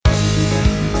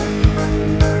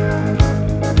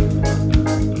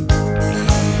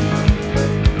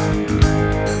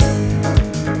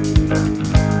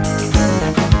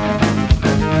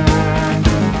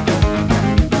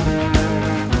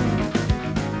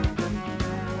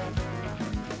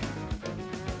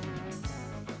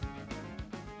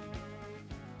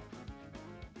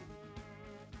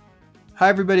Hi,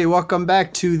 everybody. Welcome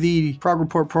back to the Prog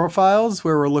Report Profiles,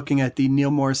 where we're looking at the Neal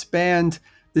Morse Band.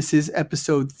 This is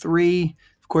episode 3.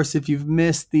 Of course, if you've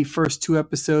missed the first 2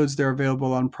 episodes, they're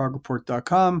available on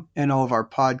progreport.com and all of our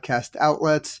podcast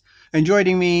outlets. And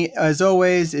joining me, as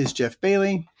always, is Jeff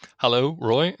Bailey. Hello,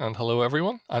 Roy, and hello,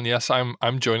 everyone. And yes,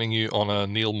 I'm joining you on a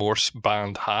Neal Morse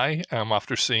Band high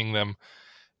after seeing them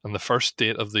on the first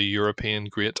date of the European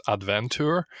Great Advent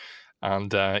Tour.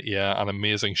 And an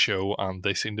amazing show, and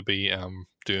they seem to be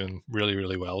doing really,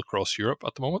 really well across Europe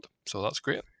at the moment. So that's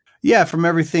great. Yeah, from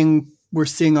everything we're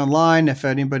seeing online, if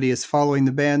anybody is following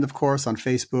the band, of course, on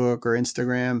Facebook or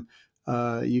Instagram,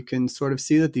 you can sort of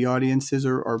see that the audiences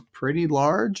are pretty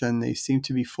large, and they seem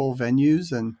to be full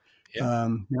venues. And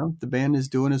the band is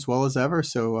doing as well as ever.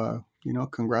 So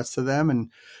congrats to them, and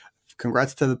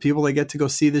congrats to the people that get to go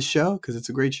see this show, because it's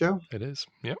a great show. It is.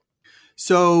 Yep.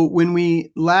 So when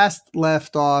we last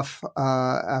left off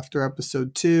after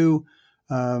episode 2,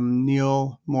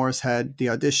 Neal Morse had the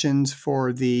auditions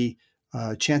for the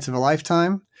Chance of a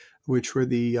Lifetime, which were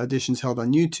the auditions held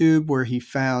on YouTube, where he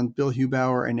found Bill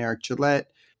Hubauer and Eric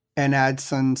Gillette and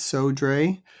Adson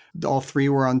Sodre. All 3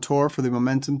 were on tour for the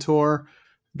Momentum Tour.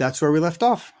 That's where we left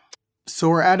off. So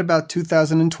we're at about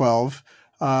 2012,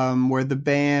 where the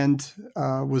band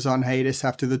was on hiatus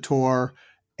after the tour,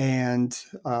 and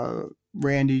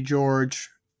Randy, George,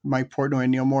 Mike Portnoy,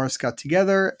 and Neal Morse got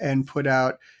together and put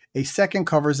out a second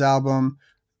covers album,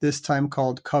 this time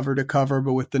called Cover to Cover,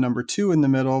 but with the number 2 in the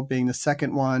middle being the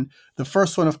second one. The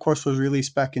first one, of course, was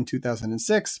released back in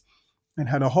 2006 and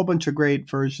had a whole bunch of great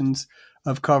versions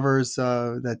of covers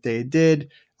that they did.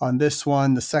 On this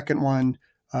one, the second one,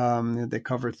 they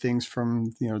covered things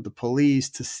from The Police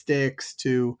to Styx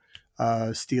to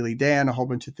Steely Dan, a whole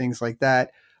bunch of things like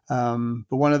that.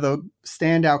 But one of the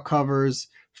standout covers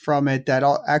from it that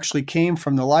actually came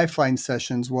from the Lifeline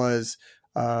sessions was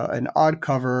an odd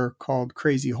cover called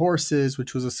Crazy Horses,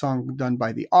 which was a song done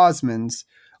by the Osmonds,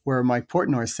 where Mike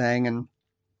Portnoy sang, and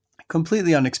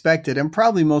completely unexpected. And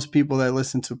probably most people that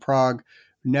listen to prog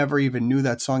never even knew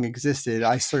that song existed.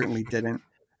 I certainly didn't.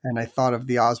 And I thought of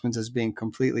the Osmonds as being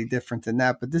completely different than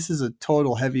that. But this is a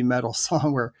total heavy metal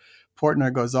song where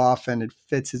Portnoy goes off and it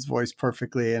fits his voice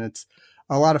perfectly. And it's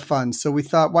a lot of fun. So we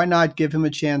thought, why not give him a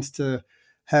chance to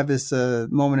have this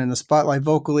moment in the spotlight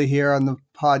vocally here on the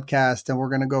podcast. And we're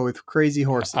going to go with Crazy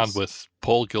Horses. And with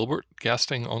Paul Gilbert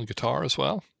guesting on guitar as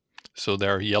well. So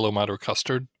they're Yellow Matter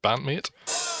Custard bandmate.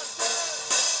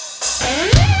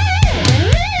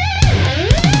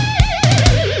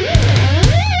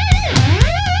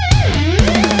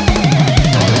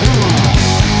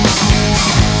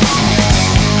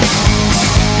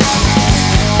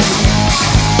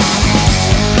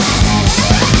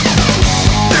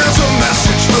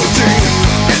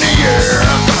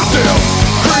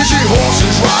 Crazy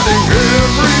horses riding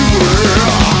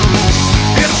everywhere.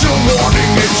 It's a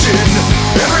warning, it's in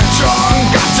every tongue.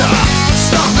 Got to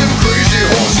stop them crazy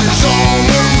horses on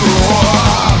the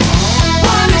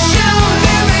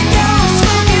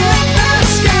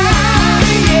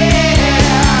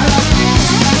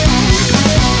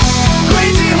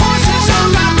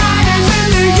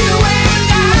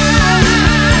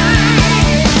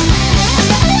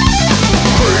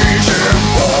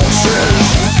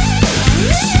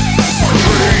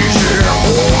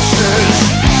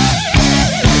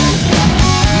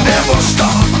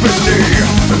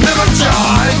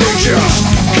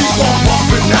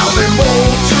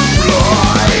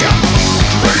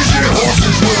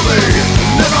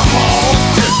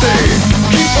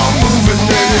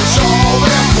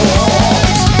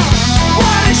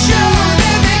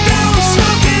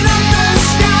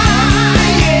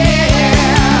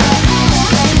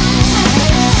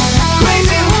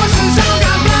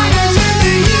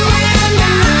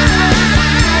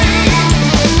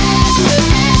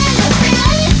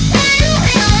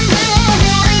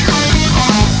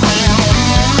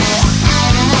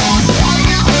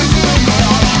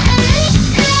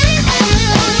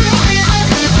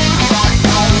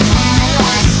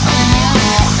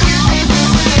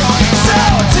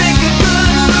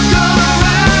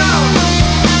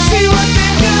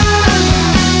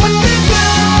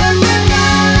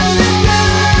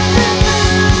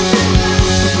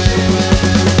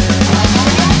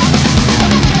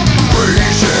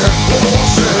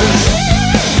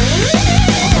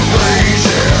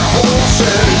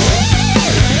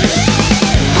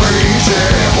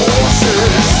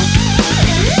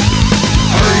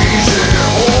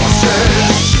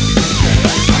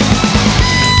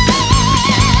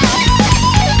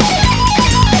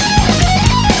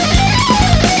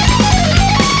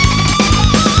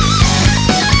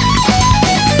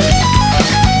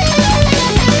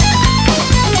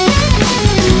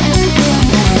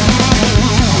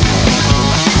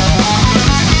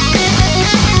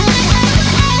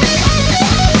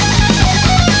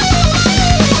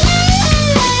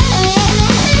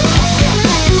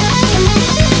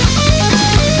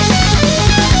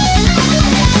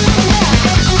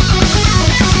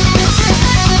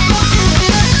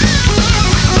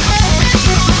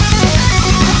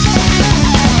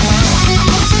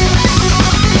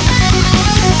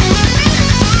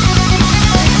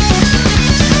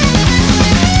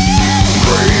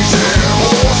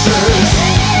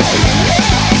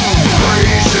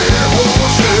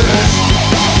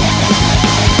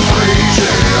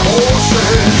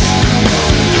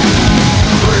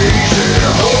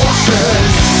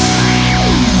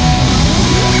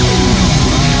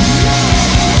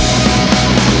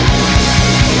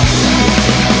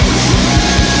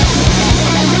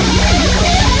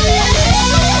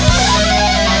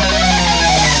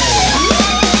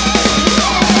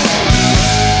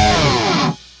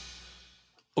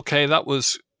Okay, that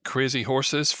was Crazy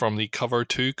Horses from the Cover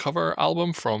 2 cover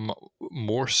album from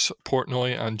Morse,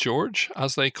 Portnoy and George,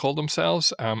 as they call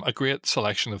themselves. A great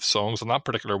selection of songs, and that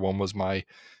particular one was my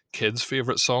kids'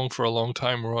 favourite song for a long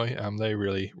time, Roy. They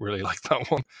really, really liked that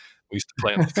one. We used to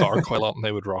play in the car quite a lot, and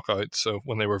they would rock out so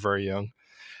when they were very young.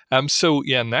 So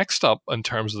yeah, next up in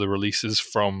terms of the releases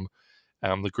from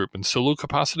the group in solo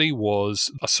capacity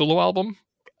was a solo album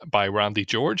by Randy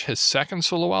George, his second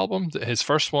solo album. His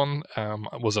first one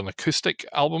was an acoustic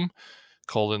album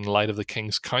called In the Light of the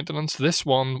King's Countenance. This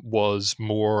one was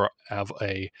more of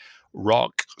a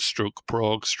rock stroke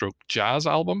prog stroke jazz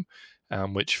album,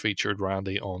 which featured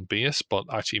Randy on bass, but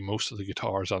actually most of the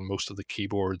guitars and most of the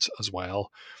keyboards as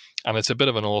well. And it's a bit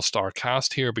of an all-star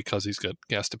cast here because he's got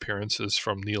guest appearances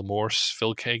from Neal Morse,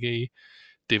 Phil Keaggy,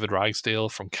 David Ragsdale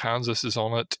from Kansas is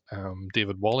on it,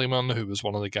 David Wallyman, who was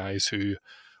one of the guys who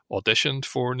auditioned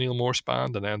for Neal Morse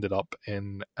Band and ended up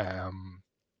in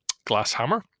Glass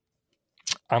Hammer,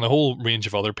 and a whole range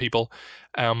of other people.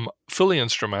 Fully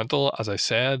instrumental, as I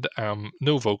said,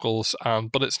 no vocals,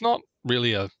 but it's not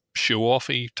really a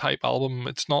show-offy type album.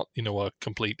 It's not, a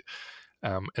complete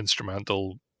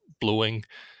instrumental blowing.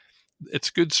 It's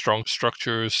good, strong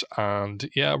structures, and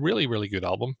yeah, really, really good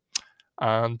album.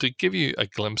 And to give you a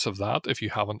glimpse of that, if you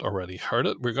haven't already heard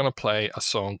it, we're going to play a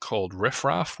song called Riff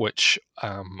Raff, which,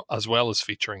 as well as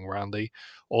featuring Randy,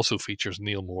 also features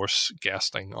Neal Morse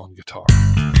guesting on guitar.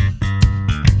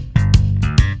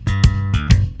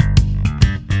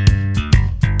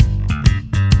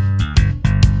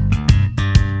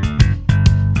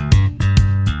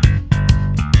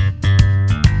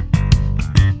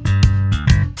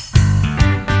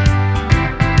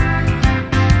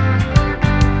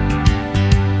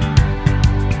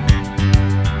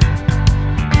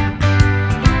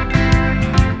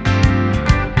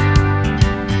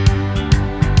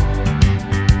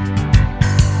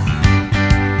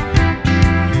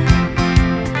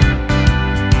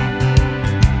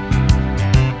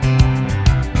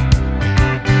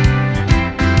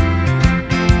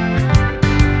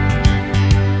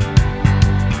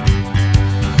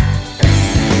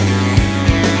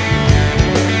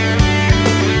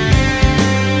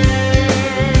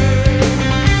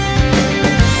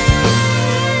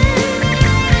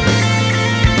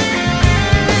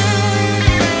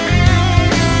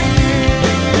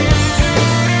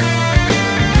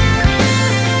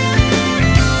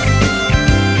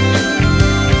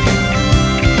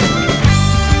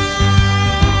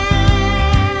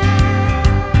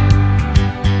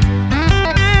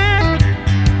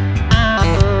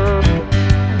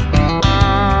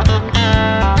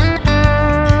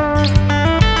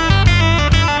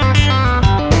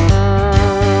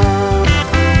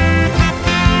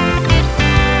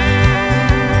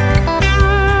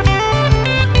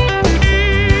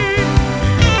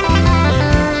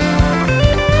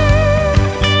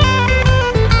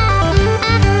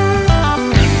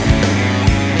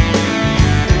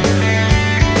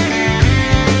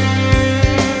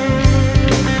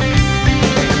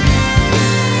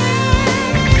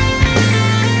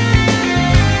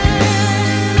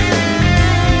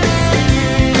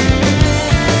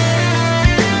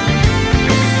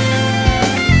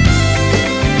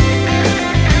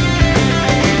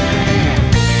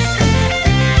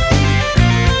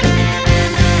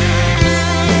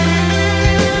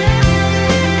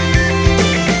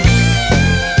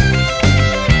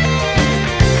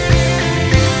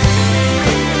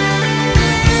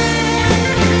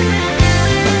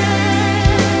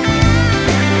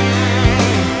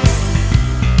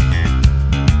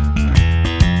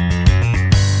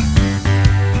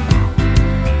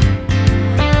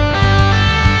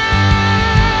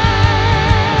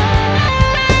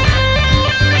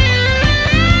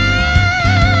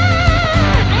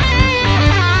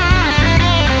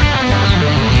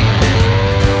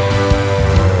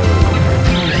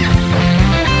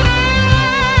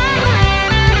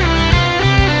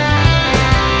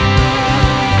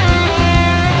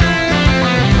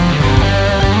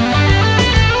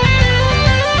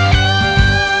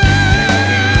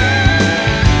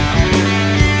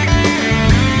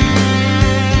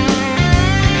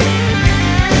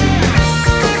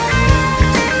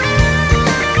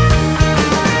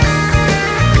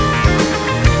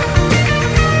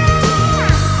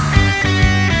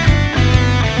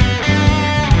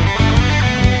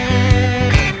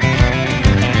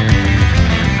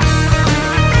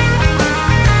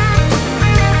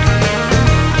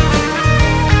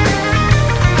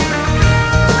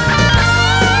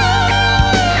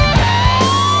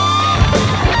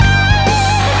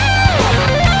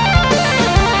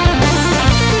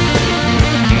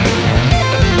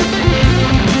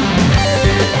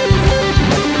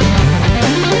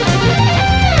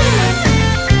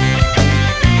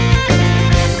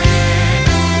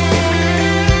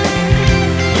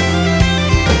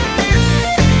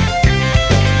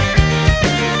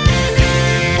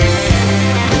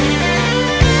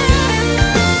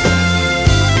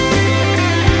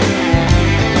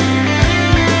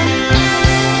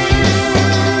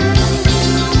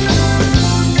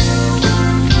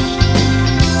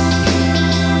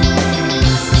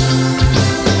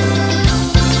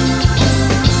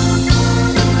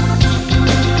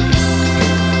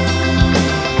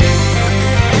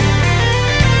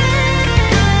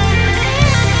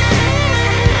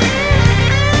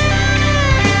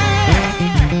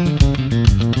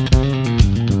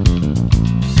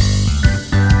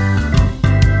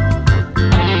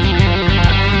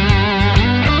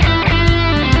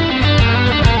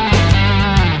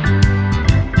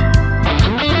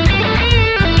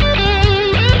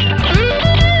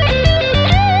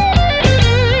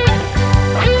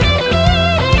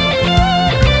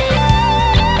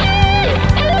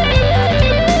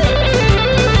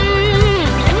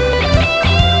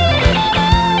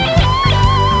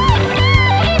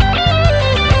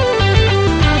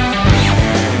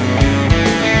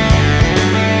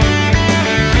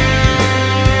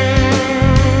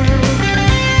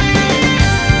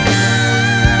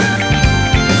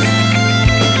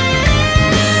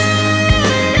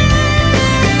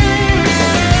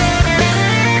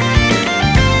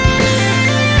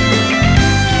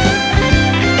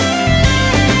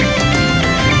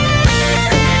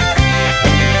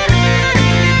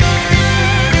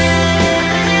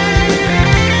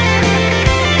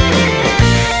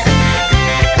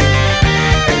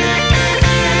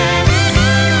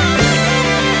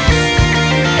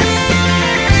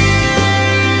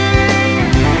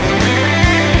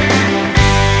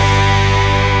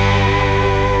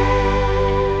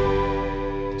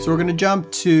 jump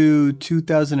to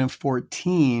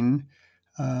 2014,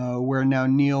 where now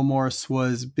Neal Morse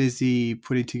was busy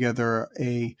putting together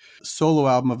a solo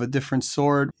album of a different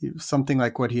sort, something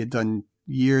like what he had done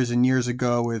years and years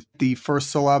ago with the first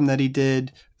solo album that he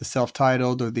did, the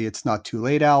self-titled or the It's Not Too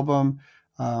Late album.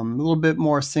 A little bit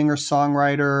more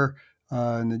singer-songwriter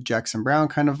and the Jackson Browne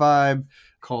kind of vibe,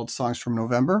 called Songs from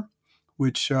November,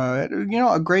 which,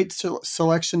 a great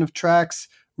selection of tracks,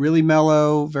 really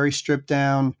mellow, very stripped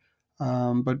down,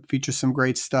 but features some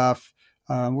great stuff.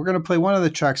 We're going to play one of the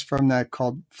tracks from that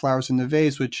called Flowers in the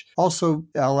Vase, which also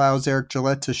allows Eric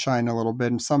Gillette to shine a little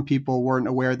bit. And some people weren't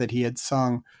aware that he had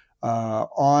sung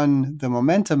on the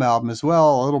Momentum album as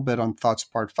well, a little bit on Thoughts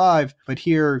Part 5. But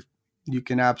here you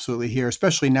can absolutely hear,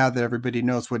 especially now that everybody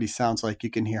knows what he sounds like, you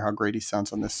can hear how great he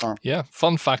sounds on this song. Yeah,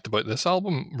 fun fact about this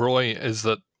album, Roy, is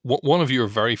that one of your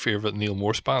very favourite Neal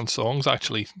Morse Band songs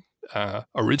actually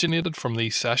originated from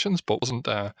these sessions, but wasn't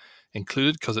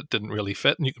included because it didn't really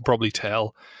fit. And you can probably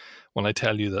tell when I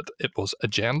tell you that it was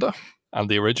Agenda. And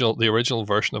the original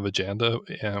version of Agenda,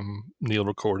 Neal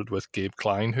recorded with Gabe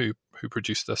Klein, who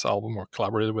produced this album or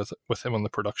collaborated with him on the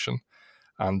production.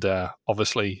 And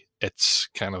obviously it's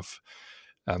kind of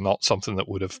not something that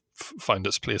would have found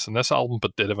its place in this album,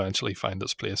 but did eventually find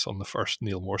its place on the first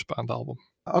Neal Morse Band album.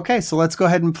 Okay, so let's go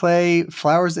ahead and play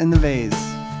Flowers in the Vase.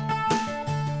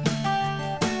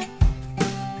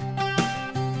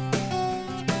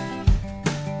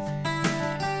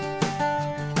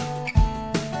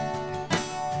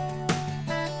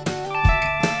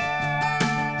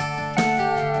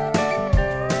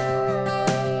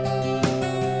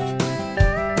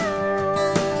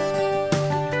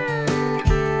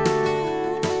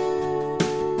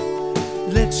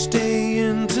 Let's stay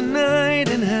in tonight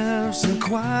and have some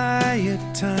quiet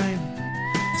time.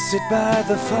 Sit by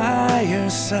the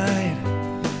fireside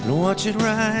and watch it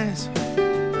rise.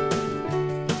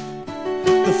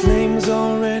 The flame's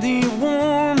already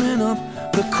warming up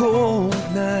the cold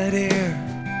night air,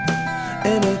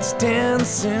 and it's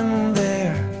dancing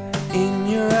there in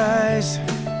your eyes.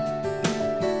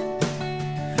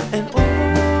 And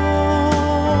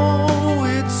oh,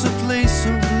 it's a place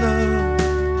of love.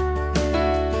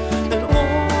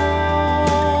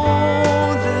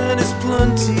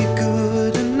 Plenty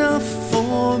good enough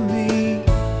for me.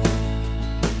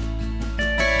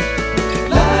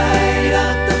 Light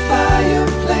up the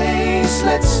fireplace,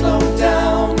 let's slow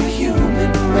down the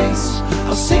human race.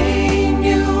 I'll sing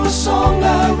you a song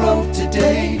I wrote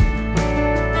today.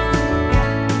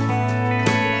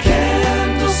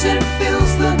 Candle scent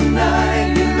fills the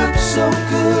night, you look so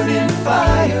good in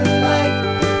firelight.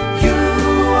 You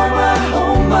are my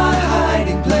home, my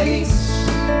hiding place.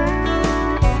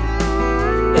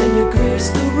 And you grace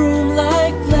the room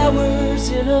like flowers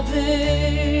in a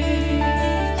vase.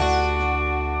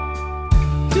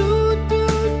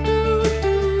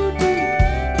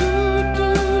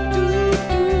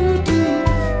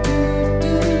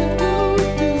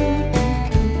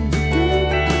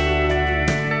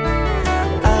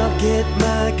 I'll get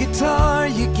my guitar,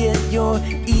 you get your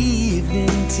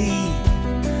evening tea.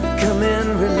 Come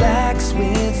and relax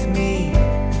with me,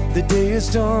 the day is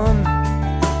done.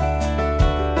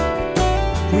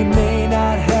 We may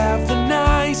not have the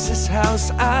nicest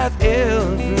house I've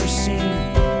ever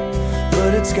seen,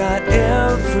 but it's got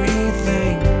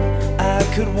everything I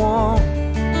could want.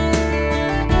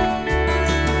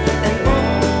 And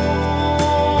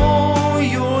oh,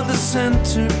 you're the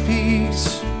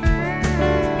centerpiece.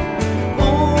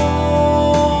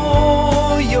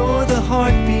 Oh, you're the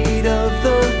heartbeat of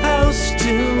the house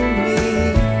to me.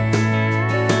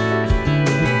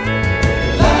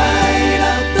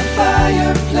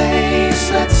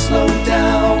 Let's slow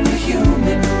down the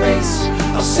human race.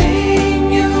 I'll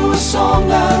sing you a song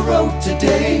I wrote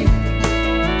today.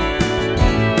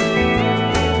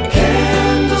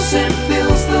 Candle scent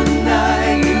fills the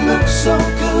night, you look so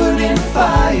good in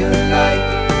firelight.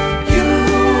 You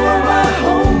are my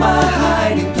home, my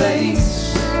hiding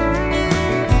place.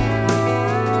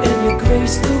 And you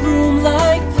grace the room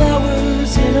like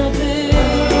flowers in a vase.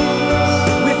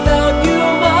 Without you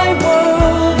my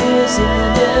world is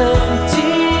an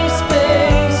empty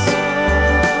space.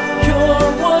 You're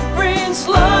what brings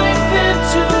life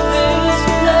into this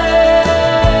place.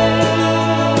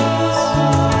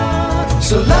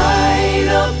 So light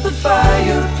up the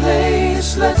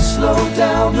fireplace, let's slow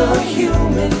down the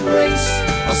human race.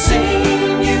 I'll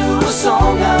sing you a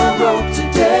song I wrote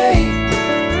today.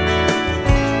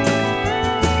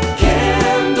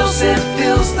 Candle scent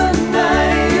fills the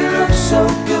night, you look so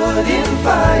good in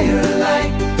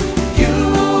firelight. You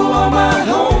are my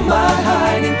home, my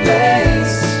hiding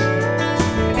place.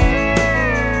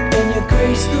 And you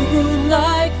grace the room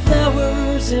like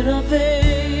flowers in a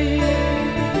vase.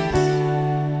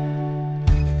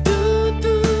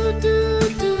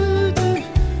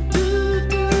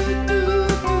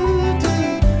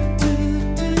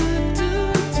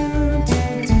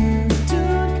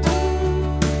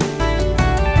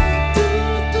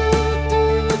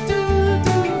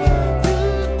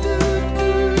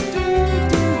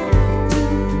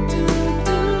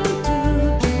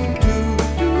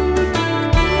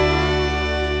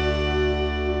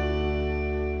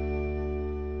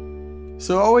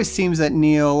 So it always seems that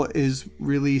Neal is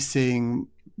releasing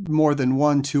more than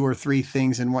one, two, or three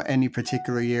things in any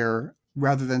particular year,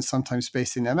 rather than sometimes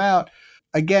spacing them out.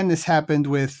 Again, this happened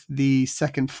with the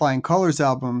second Flying Colors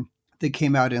album that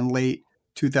came out in late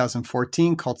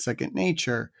 2014 called Second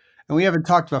Nature. And we haven't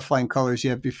talked about Flying Colors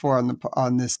yet before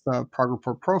on this Prog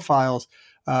Report Profiles,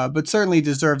 but certainly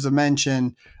deserves a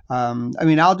mention. I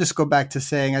mean, I'll just go back to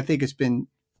saying I think it's been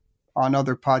on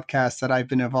other podcasts that I've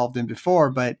been involved in before,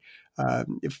 but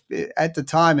if at the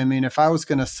time, I mean, if I was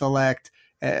going to select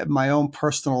my own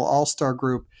personal all-star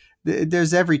group,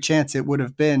 there's every chance it would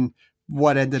have been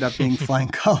what ended up being Flying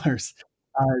Colors.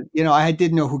 I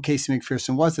didn't know who Casey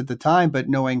McPherson was at the time, but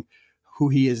knowing who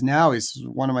he is now, he's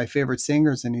one of my favorite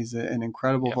singers, and he's an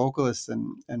incredible vocalist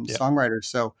and songwriter.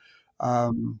 So,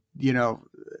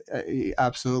 he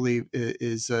absolutely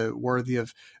is worthy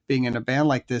of being in a band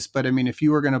like this. But I mean, if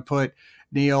you were going to put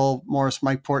Neal Morse,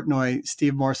 Mike Portnoy,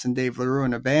 Steve Morse, and Dave LaRue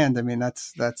in a band, I mean,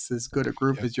 that's as good a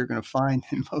group as you're going to find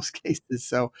in most cases.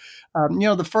 So,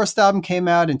 the first album came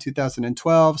out in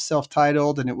 2012,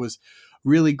 self-titled, and it was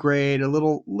really great. A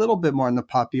little bit more on the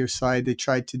poppier side. They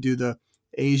tried to do the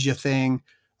Asia thing.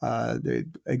 The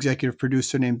executive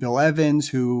producer named Bill Evans,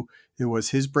 who it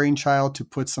was his brainchild to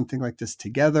put something like this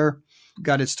together.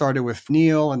 Got it started with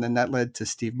Neal, and then that led to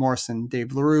Steve Morse and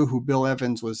Dave LaRue, who Bill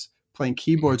Evans was playing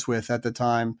keyboards with at the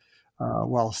time,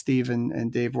 while Steve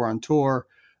and Dave were on tour.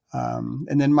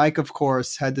 And then Mike, of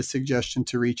course, had the suggestion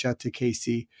to reach out to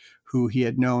Casey, who he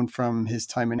had known from his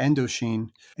time in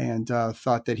Indochine, and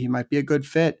thought that he might be a good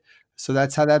fit. So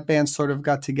that's how that band sort of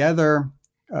got together.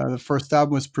 The first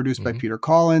album was produced by Peter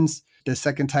Collins. The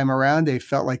second time around, they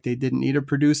felt like they didn't need a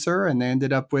producer, and they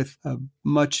ended up with a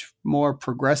much more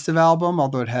progressive album,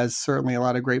 although it has certainly a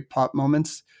lot of great pop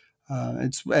moments.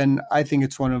 And I think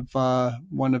it's one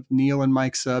of Neal and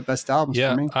Mike's best albums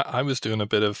for me. I was doing a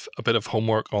bit of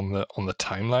homework on the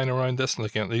timeline around this, and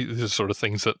looking at these are sort of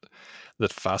things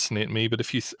that fascinate me. But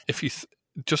if you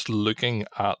just looking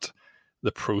at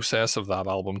the process of that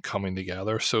album coming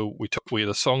together, so we had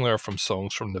a song there from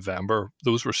Songs from November.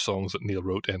 Those were songs that Neal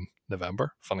wrote in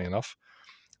November, funny enough,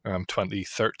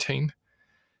 2013.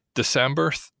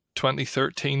 December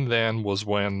 2013 then was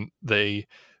when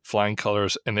Flying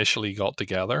Colors initially got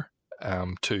together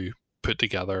to put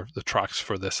together the tracks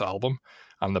for this album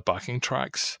and the backing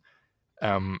tracks.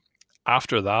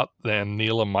 After that, then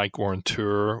Neal and Mike were on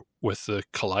tour with the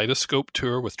Kaleidoscope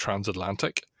tour with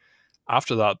Transatlantic.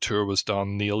 After that tour was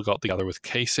done, Neal got together with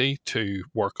Casey to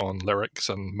work on lyrics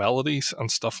and melodies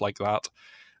and stuff like that.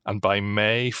 And by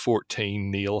May 14,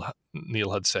 Neal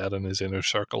had said in his Inner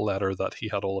Circle letter that he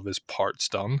had all of his parts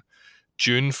done.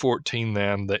 June 14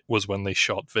 then was when they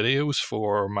shot videos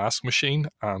for Mask Machine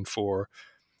and for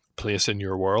Place in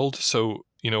Your World. So,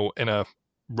 in a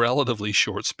relatively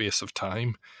short space of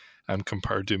time,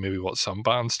 compared to maybe what some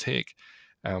bands take,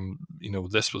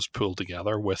 this was pulled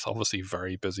together with obviously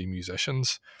very busy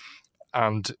musicians.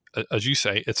 And as you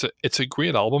say, it's a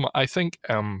great album. I think,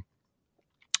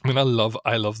 I love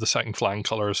the second Flying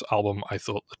Colors album. I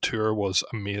thought the tour was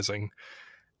amazing.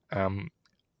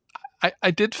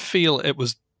 I did feel it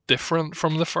was different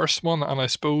from the first one, and I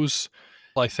suppose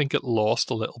I think it lost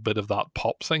a little bit of that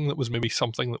pop thing that was maybe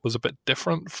something that was a bit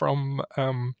different from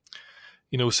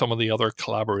some of the other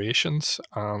collaborations.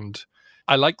 And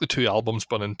I like the two albums,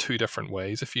 but in two different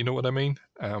ways, if you know what I mean.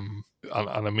 An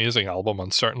amazing album,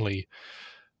 and certainly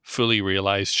fully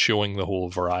realized, showing the whole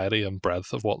variety and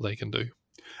breadth of what they can do.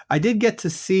 I did get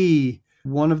to see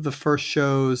one of the first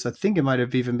shows, I think it might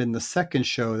have even been the second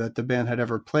show that the band had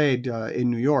ever played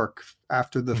in New York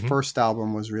after the first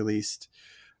album was released.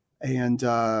 And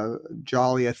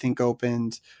Jolly, I think,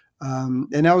 opened. And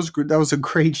that was a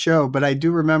great show. But I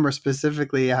do remember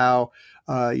specifically how,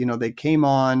 they came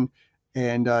on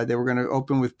and they were going to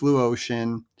open with Blue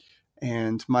Ocean.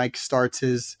 And Mike starts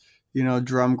his,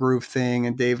 drum groove thing,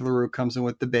 and Dave LaRue comes in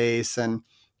with the bass. And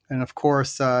of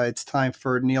course, it's time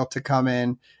for Neal to come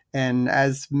in. And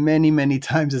as many, many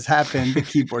times has happened, the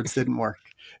keyboards didn't work.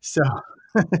 So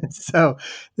So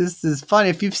this is funny.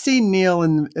 If you've seen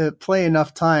Neal play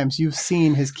enough times, you've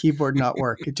seen his keyboard not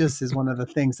work. It just is one of the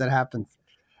things that happens.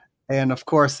 And of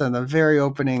course, in the very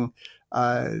opening,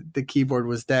 the keyboard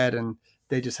was dead, and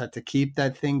they just had to keep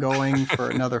that thing going for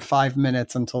another 5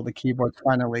 minutes until the keyboard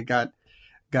finally got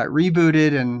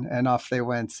rebooted, and off they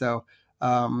went. So,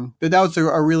 but that was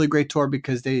a really great tour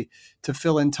because to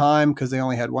fill in time, because they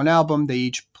only had one album, they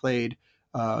each played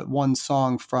one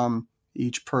song from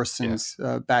each person's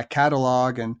back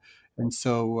catalog, and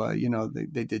so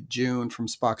they did June from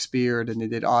Spock's Beard, and they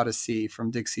did Odyssey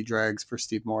from Dixie Dregs for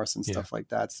Steve Morris and stuff like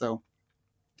that. So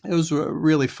it was a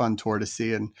really fun tour to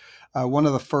see, and one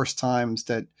of the first times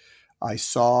that I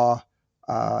saw.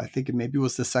 I think it maybe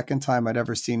was the second time I'd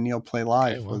ever seen Neal play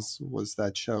live was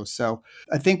that show. So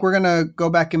I think we're going to go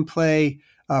back and play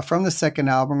from the second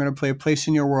album. We're going to play A Place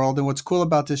in Your World. And what's cool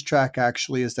about this track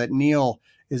actually is that Neal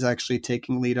is actually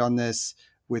taking lead on this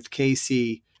with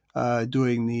Casey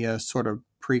doing the sort of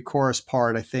pre-chorus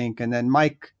part, I think. And then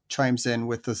Mike chimes in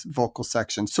with the vocal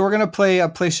section. So we're going to play A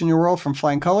Place in Your World from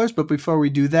Flying Colors. But before we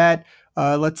do that,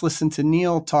 let's listen to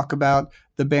Neal talk about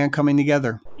the band coming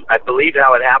together. I believe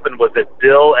how it happened was that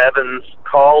Bill Evans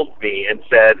called me and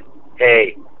said,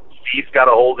 "Hey, Steve's got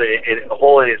a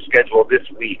hole in his schedule this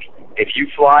week. If you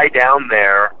fly down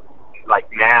there, like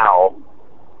now,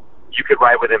 you could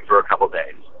ride with him for a couple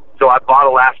days." So I bought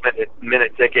a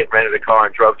last-minute ticket, rented a car,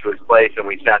 and drove to his place, and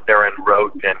we sat there and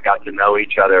wrote and got to know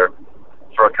each other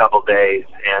for a couple days,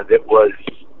 and it was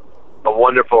a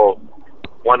wonderful,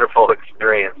 wonderful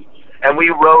experience. And we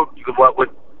wrote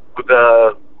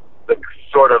the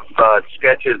sort of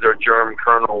sketches or germ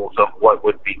kernels of what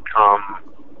would become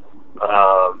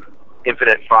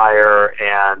Infinite Fire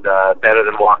and Better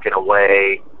Than Walking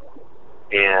Away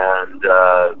and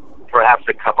perhaps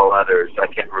a couple others. I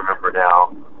can't remember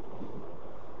now.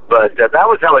 But that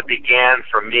was how it began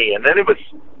for me. And then it was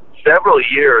several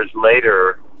years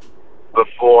later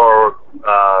before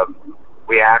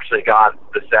we actually got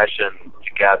the session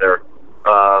together.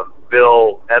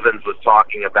 Bill Evans was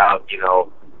talking about,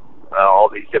 all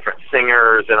these different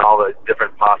singers and all the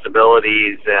different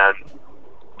possibilities, and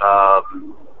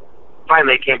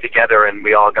finally it came together, and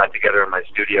we all got together in my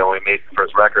studio, and we made the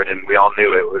first record, and we all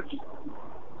knew it was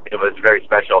a very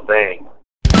special thing.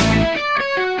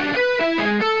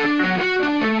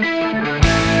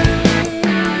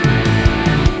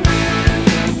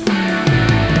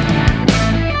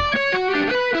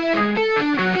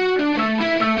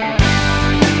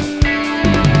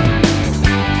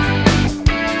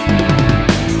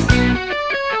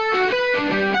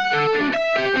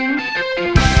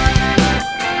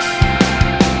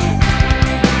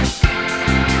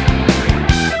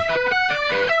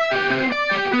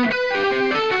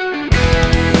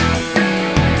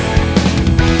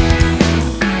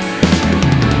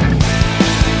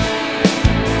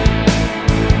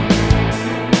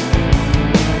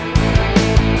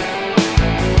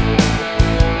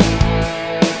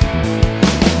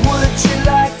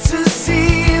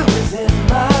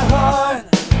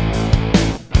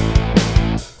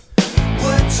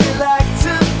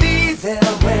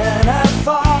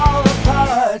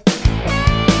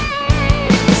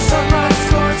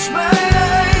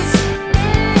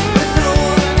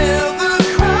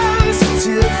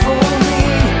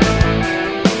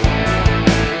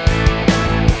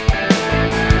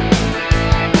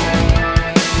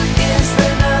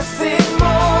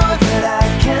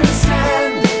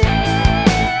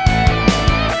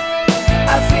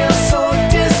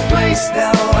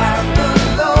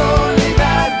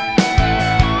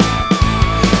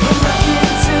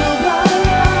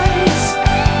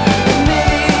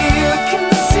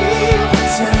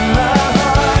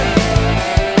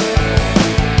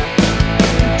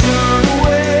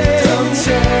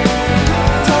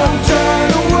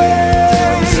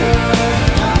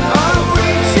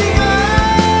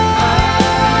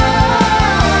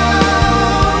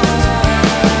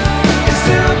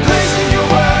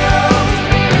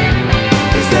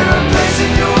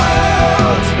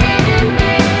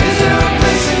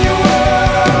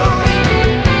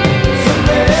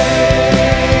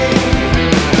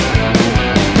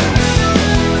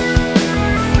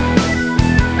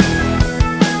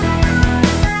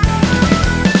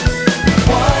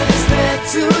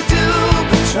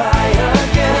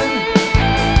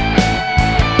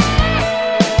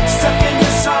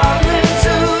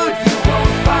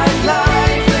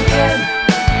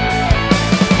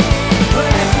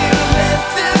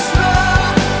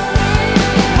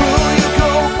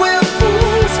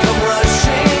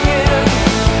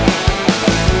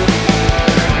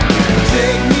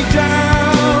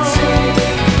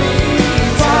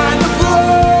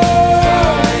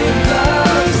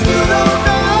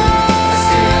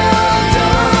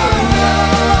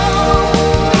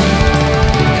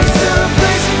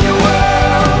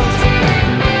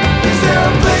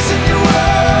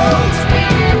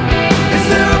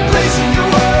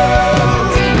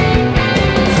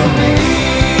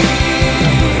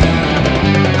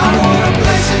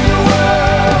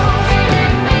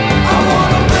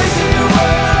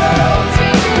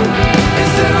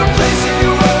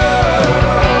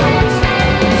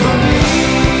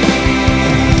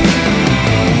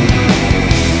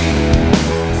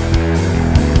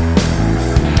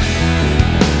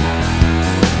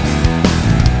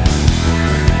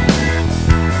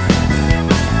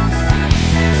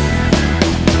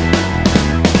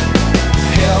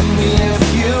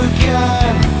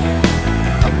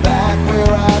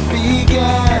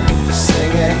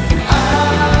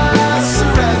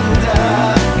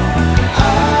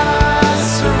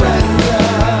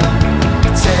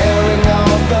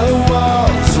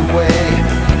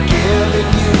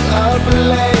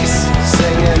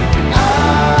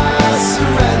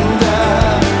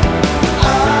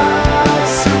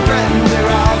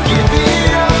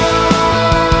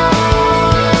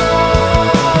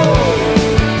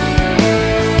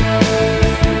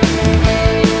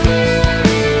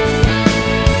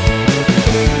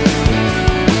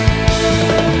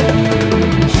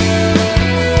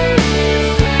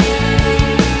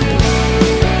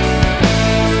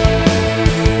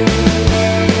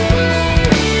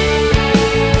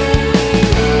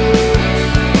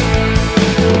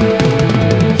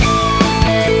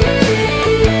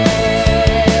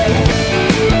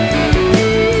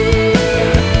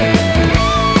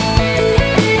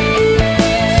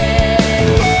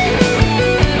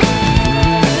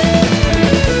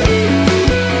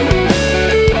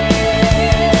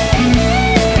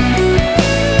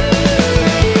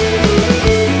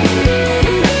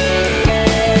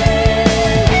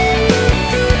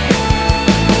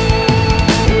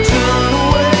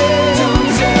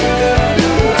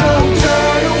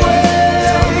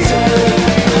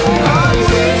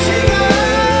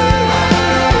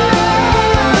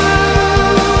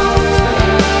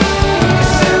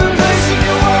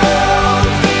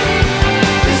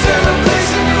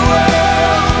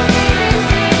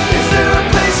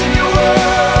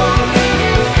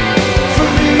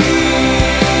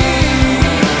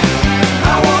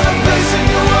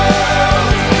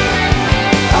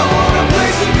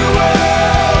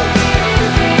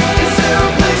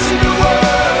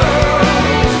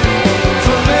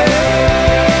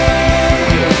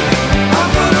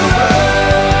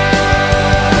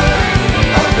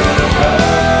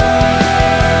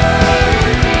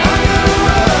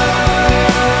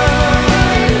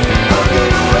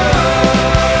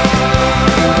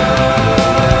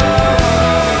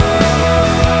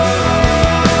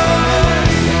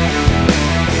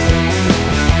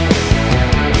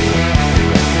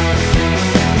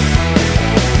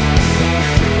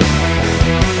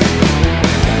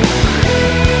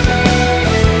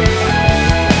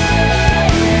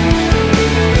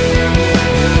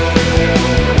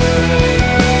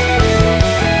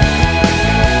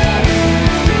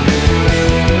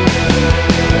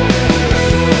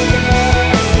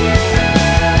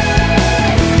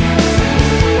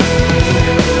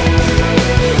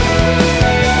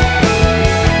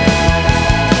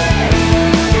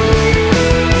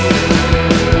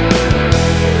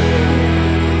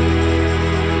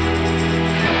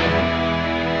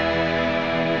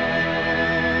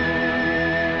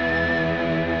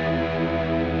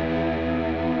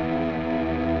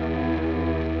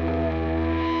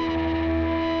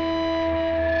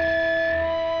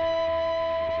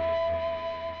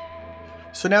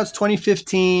 So now it's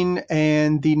 2015,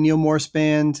 and the Neal Morse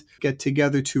Band get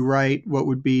together to write what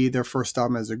would be their first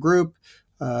album as a group.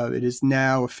 It is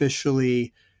now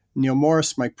officially Neal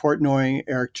Morse, Mike Portnoy,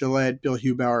 Eric Gillette, Bill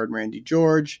Hubauer, and Randy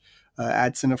George.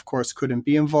 Adson, of course, couldn't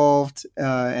be involved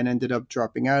and ended up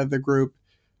dropping out of the group.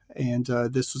 And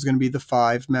this was going to be the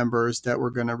 5 members that were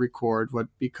going to record what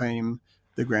became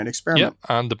the Grand Experiment.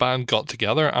 Yeah, and the band got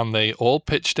together and they all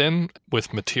pitched in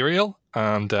with material.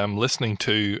 And listening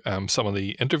to some of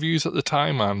the interviews at the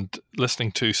time and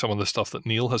listening to some of the stuff that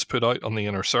Neal has put out on the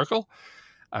Inner Circle,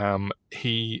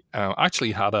 he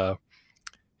actually had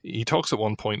he talks at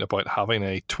one point about having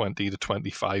a 20 to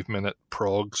 25 minute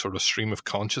prog sort of stream of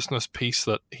consciousness piece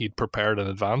that he'd prepared in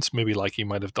advance, maybe like he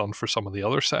might have done for some of the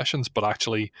other sessions, but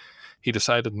actually he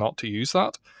decided not to use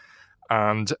that.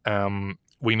 And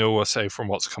we know, I say, from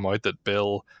what's come out that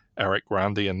Bill, Eric,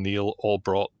 Randy, and Neal all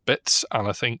brought bits, and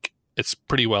I think it's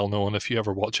pretty well known if you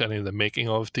ever watch any of the making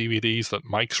of DVDs that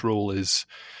Mike's role is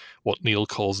what Neal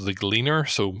calls the gleaner.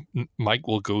 So Mike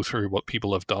will go through what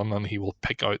people have done and he will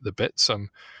pick out the bits. And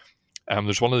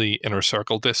there's one of the Inner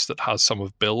Circle discs that has some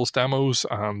of Bill's demos,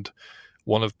 and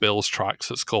one of Bill's tracks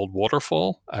that's called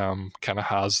Waterfall kind of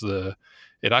has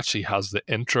it actually has the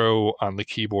intro and the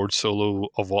keyboard solo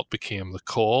of what became The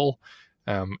Call.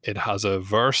 It has a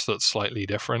verse that's slightly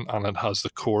different, and it has the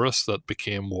chorus that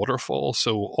became Waterfall.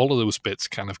 So all of those bits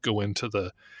kind of go into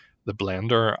the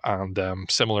blender, and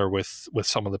similar with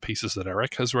some of the pieces that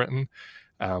Eric has written,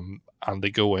 and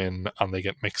they go in and they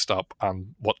get mixed up,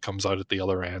 and what comes out at the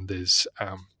other end is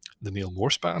the Neal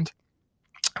Morse Band.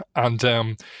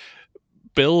 And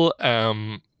Bill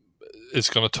is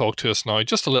going to talk to us now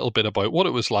just a little bit about what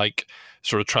it was like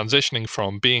sort of transitioning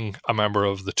from being a member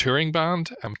of the touring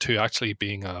band to actually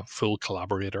being a full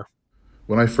collaborator.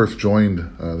 When I first joined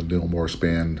the Neal Morse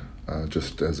Band,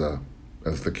 just as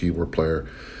the keyboard player,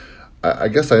 I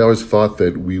guess I always thought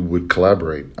that we would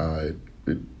collaborate.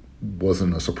 It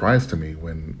wasn't a surprise to me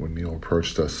when Neal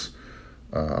approached us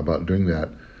about doing that.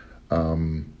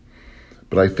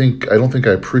 But I don't think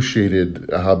I appreciated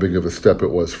how big of a step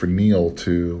it was for Neal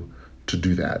to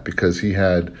do that, because he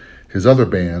had his other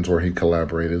bands where he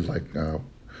collaborated, like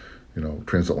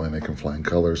Transatlantic and Flying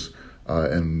Colors,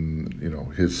 and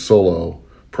his solo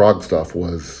prog stuff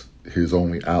was his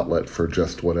only outlet for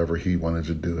just whatever he wanted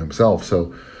to do himself.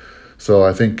 So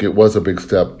I think it was a big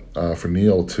step for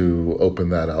Neal to open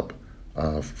that up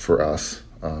for us,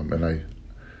 and I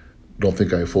don't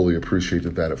think I fully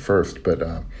appreciated that at first,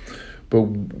 but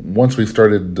once we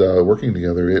started working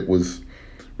together, it was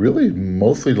really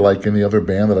mostly like any other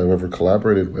band that I've ever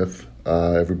collaborated with.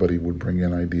 Everybody would bring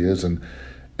in ideas, and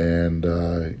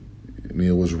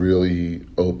Neal was really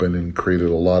open and created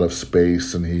a lot of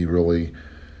space, and he really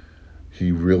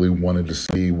wanted to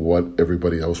see what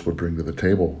everybody else would bring to the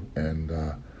table, and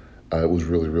it was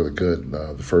really, really good.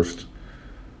 The first,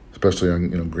 especially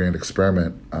on Grand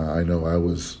Experiment, I know I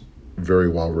was very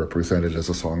well represented as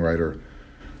a songwriter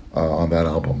on that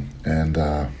album, and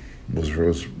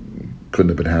was couldn't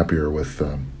have been happier with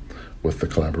the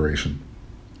collaboration.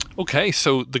 Okay,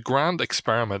 so the Grand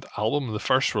Experiment album, the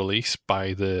first release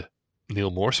by the Neal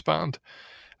Morse Band,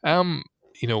 I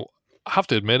have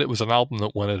to admit it was an album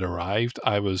that when it arrived,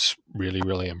 I was really,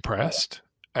 really impressed.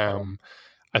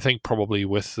 I think probably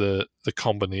with the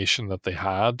combination that they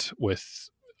had with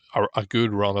a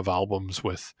good run of albums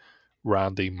with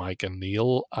Randy, Mike, and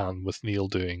Neal, and with Neal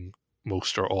doing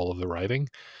most or all of the writing,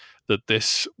 that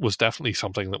this was definitely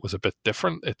something that was a bit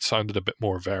different. It sounded a bit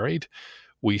more varied.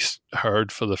 We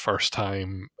heard for the first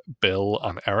time Bill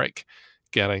and Eric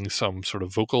getting some sort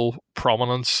of vocal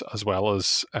prominence, as well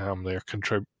as their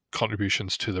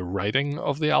contributions to the writing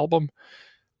of the album.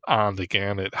 And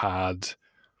again, it had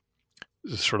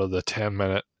sort of the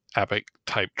 10-minute epic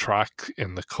type track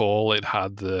in The Call. It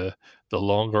had the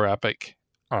longer epic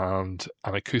and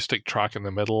an acoustic track in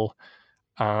the middle,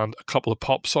 and a couple of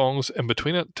pop songs in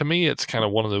between it. To me, it's kind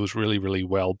of one of those really, really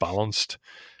well-balanced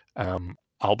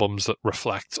albums that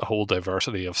reflects a whole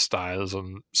diversity of styles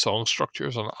and song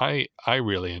structures, and I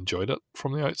really enjoyed it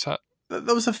from the outset.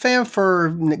 There was a fan for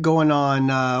going on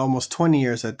almost 20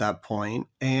 years at that point,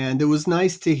 and it was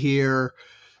nice to hear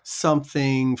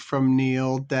something from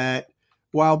Neal that,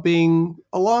 while being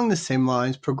along the same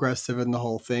lines, progressive in the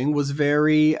whole thing, was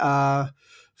very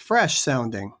fresh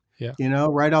sounding. Yeah.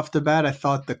 Right off the bat, I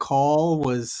thought The Call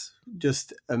was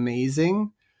just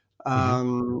amazing.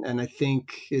 And I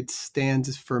think it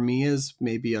stands for me as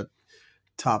maybe a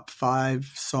top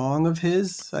 5 song of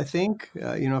his. I think,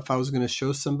 if I was going to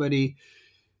show somebody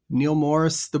Neal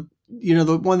Morse,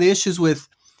 one of the issues with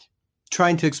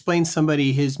trying to explain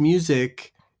somebody his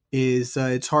music is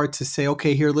it's hard to say,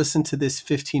 okay, here, listen to this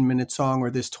 15-minute song or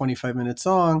this 25-minute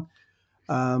song.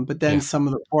 But then Yeah. some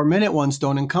of the 4-minute ones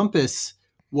don't encompass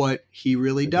what he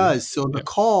really does. So the Yeah.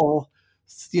 call,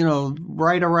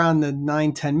 right around the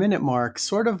 9-10 minute mark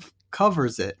sort of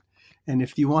covers it. And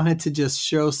if you wanted to just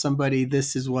show somebody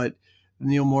this is what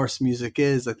Neal Morse music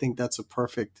is, I think that's a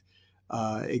perfect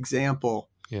example.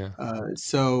 Yeah.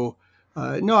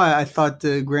 No, I thought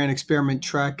the Grand Experiment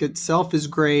track itself is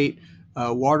great.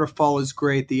 Waterfall is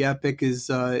great. The epic is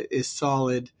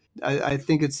solid. I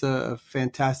think it's a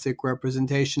fantastic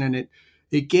representation, and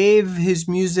it gave his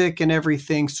music and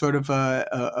everything sort of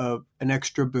an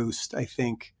extra boost, I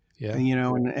think. Yeah.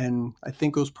 And I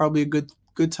think it was probably a good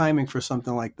timing for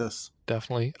something like this.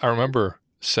 Definitely. I remember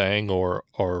saying or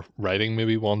writing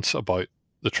maybe once about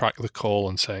the track The Call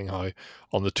and saying how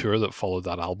on the tour that followed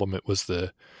that album it was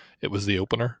the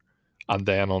opener, and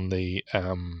then on the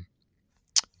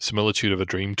Similitude of a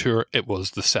Dream tour it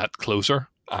was the set closer,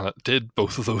 and it did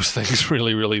both of those things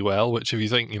really, really well, which if you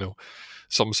think,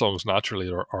 some songs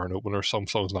naturally are an opener, some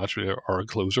songs naturally are a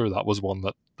closer, that was one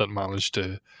that managed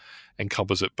to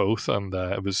encompass it both. And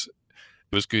it was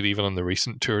good even on the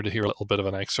recent tour to hear a little bit of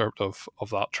an excerpt of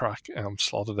that track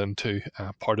slotted into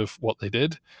part of what they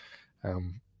did.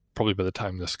 Probably by the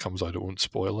time this comes out, it won't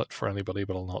spoil it for anybody,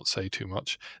 but I'll not say too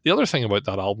much. The other thing about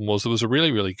that album was there was a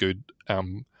really, really good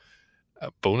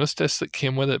bonus disc that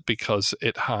came with it, because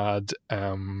it had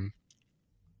New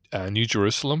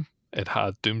Jerusalem, it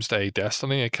had Doomsday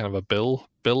Destiny, a kind of a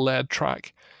Bill-led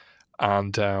track,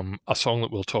 and a song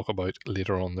that we'll talk about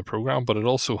later on in the program. But it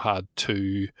also had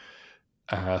two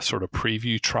sort of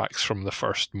preview tracks from the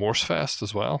first Morse Fest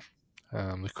as well,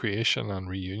 the Creation and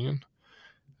Reunion.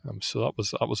 So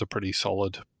that was a pretty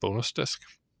solid bonus disc.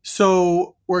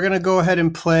 So we're going to go ahead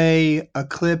and play a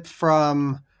clip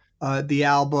from the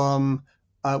album.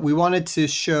 We wanted to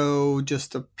show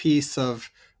just a piece of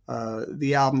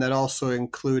the album that also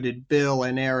included Bill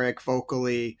and Eric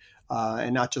vocally,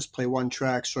 and not just play one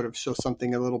track, sort of show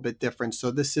something a little bit different. So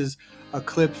this is a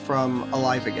clip from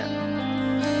Alive Again.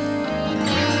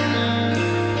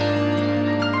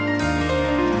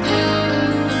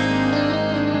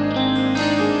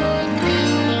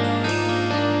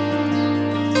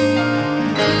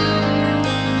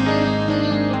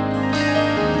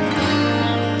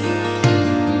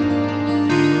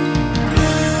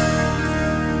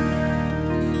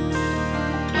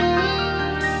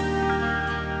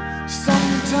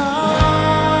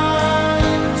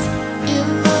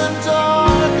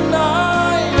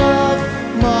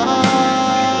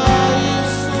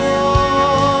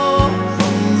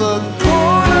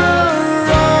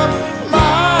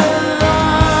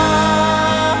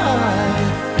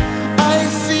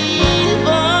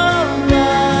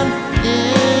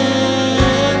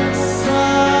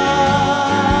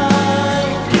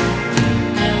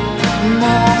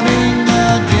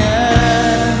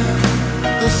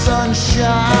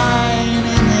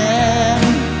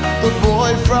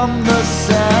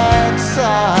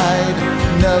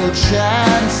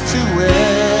 Chance to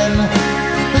win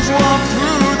has walked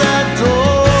through that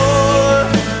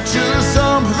door to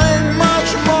something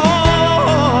much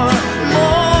more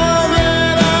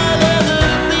than I'll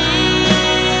ever be.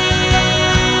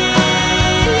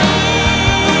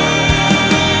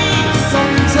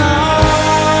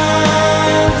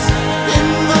 Sometimes in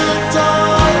the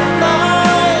dark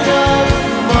night of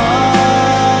my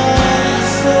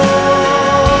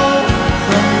soul,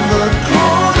 from the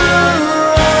corner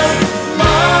of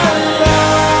my life,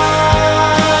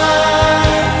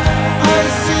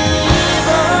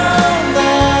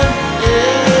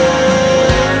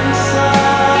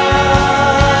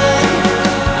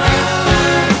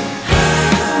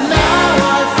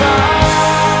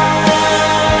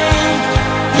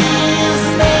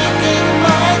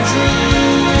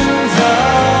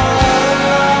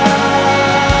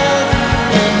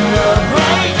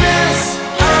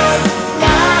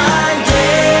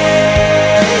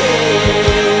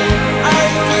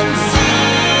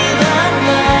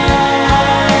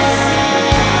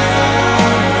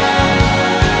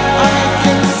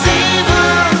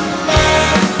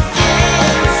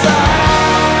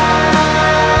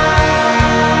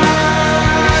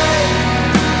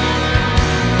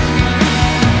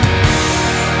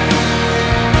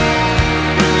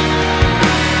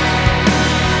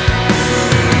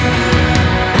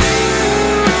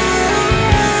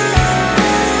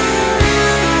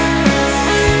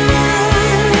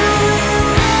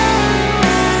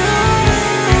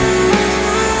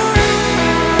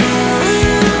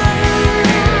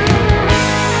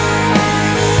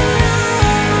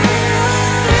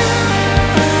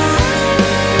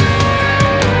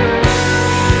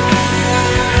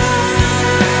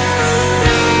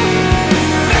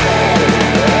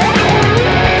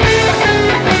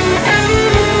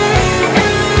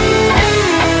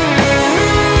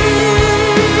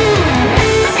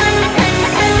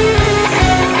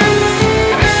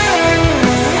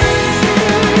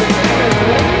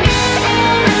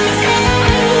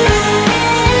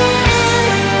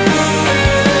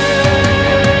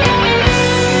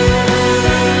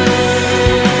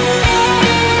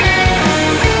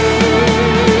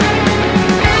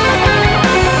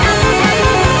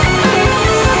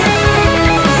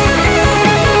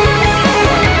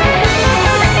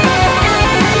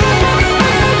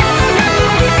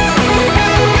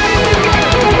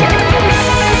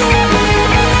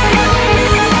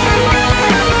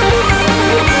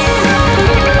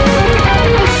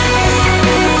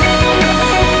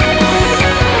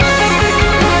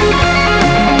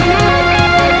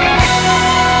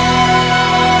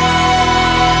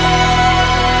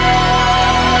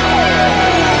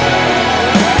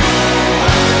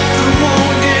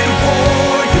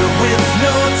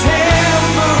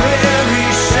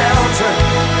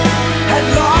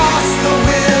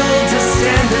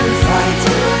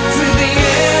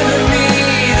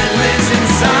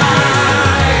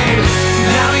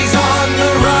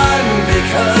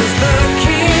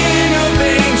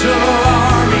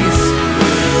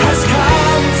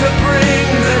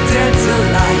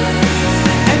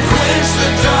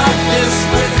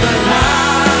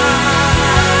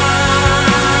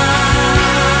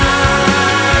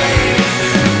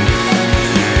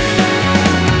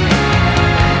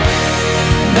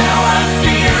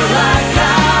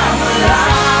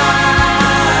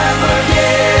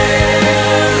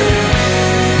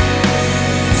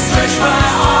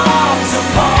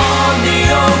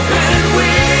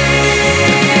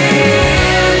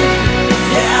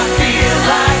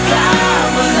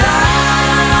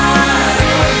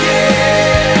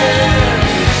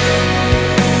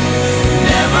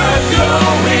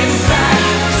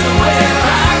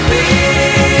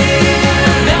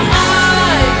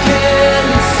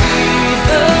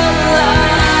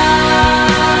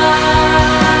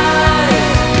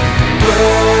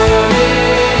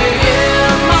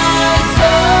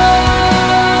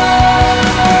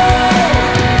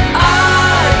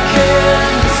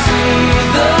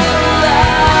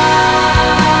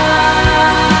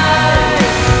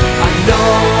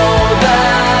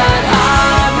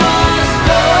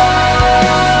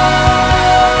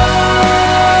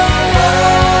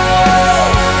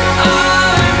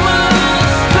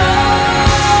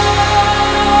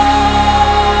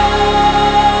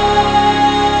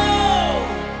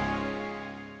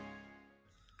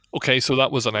 Okay, so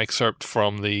that was an excerpt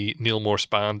from the Neal Morse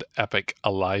Band epic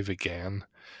Alive Again.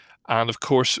 And of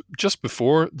course, just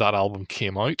before that album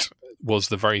came out was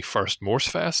the very first Morse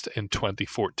Fest in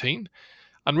 2014.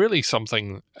 And really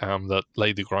something that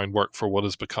laid the groundwork for what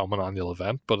has become an annual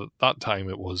event. But at that time,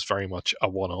 it was very much a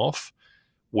one-off,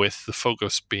 with the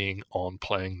focus being on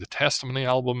playing the Testimony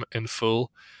album in full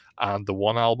and the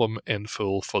One album in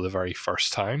full for the very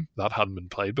first time. That hadn't been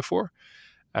played before.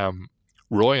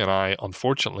 Roy and I,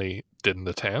 unfortunately, didn't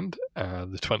attend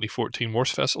the 2014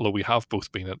 Morse Fest, although we have both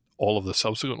been at all of the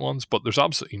subsequent ones. But there's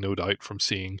absolutely no doubt from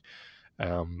seeing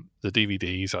the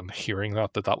DVDs and hearing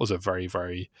that was a very,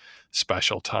 very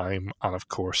special time. And of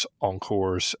course,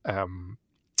 encores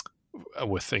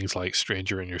with things like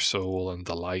Stranger in Your Soul and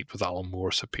Delight with Alan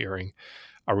Morse appearing,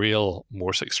 a real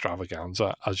Morse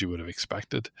extravaganza, as you would have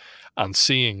expected. And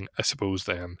seeing, I suppose,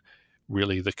 then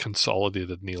really the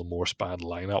consolidated Neal Morse Band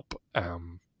lineup,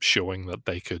 showing that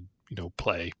they could,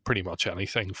 play pretty much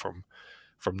anything from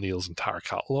Neal's entire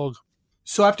catalogue.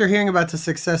 So after hearing about the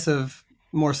success of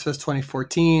Morse Fest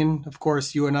 2014, of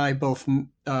course, you and I both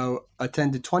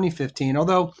attended 2015,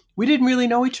 although we didn't really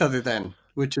know each other then,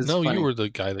 which is funny. You were the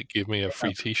guy that gave me a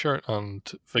free T-shirt, and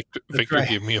Victor right.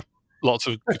 gave me lots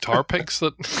of guitar picks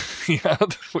that he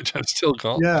had, which I've still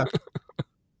got. Yeah.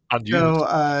 So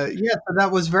that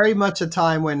was very much a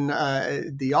time when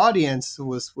the audience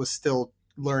was still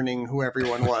learning who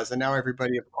everyone was, and now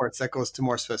everybody, of course, that goes to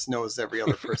Morse Fest knows every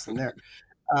other person there.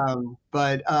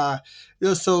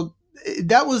 So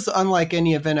that was unlike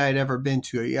any event I'd ever been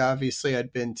to. Yeah, obviously,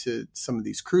 I'd been to some of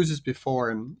these cruises before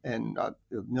and a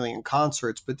million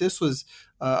concerts, but this was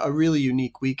a really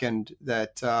unique weekend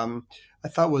that I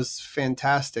thought was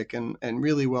fantastic and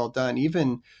really well done,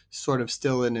 even sort of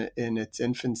still in its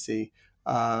infancy.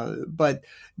 But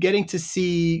getting to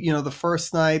see, the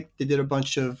first night, they did a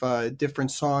bunch of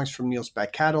different songs from Neal's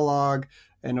back catalog.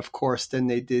 And of course, then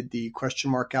they did the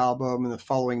Question Mark album. And the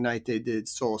following night, they did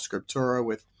Sola Scriptura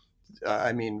with,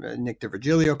 Nick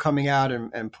DiVirgilio coming out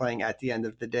and playing At the End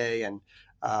of the Day and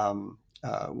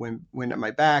Wind at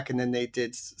My Back. And then they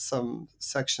did some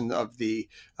section of the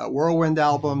Whirlwind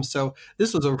album. So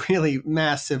this was a really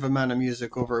massive amount of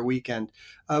music over a weekend.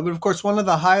 But of course, one of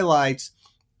the highlights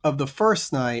of the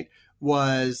first night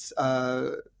was,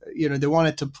 they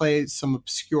wanted to play some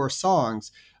obscure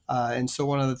songs. And so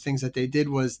one of the things that they did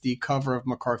was the cover of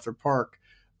MacArthur Park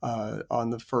on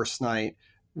the first night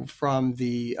from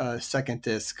the second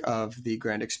disc of The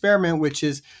Grand Experiment, which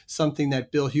is something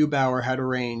that Bill Hubauer had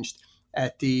arranged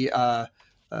at the,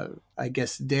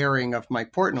 daring of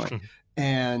Mike Portnoy.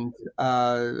 And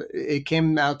it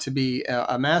came out to be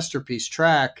a masterpiece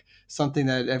track, something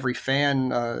that every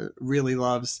fan really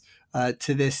loves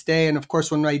to this day. And of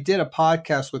course, when I did a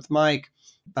podcast with Mike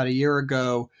about a year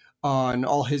ago on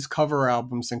all his cover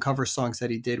albums and cover songs that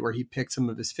he did, where he picked some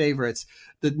of his favorites,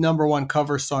 the number one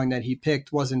cover song that he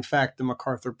picked was in fact the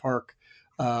MacArthur Park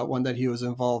one that he was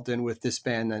involved in with this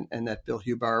band and that Bill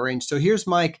Hubauer arranged. So here's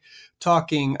Mike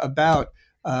talking about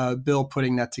Bill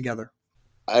putting that together.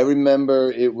 I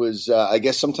remember it was,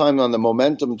 sometime on the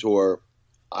Momentum tour,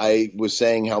 I was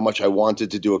saying how much I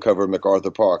wanted to do a cover of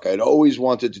MacArthur Park. I'd always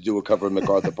wanted to do a cover of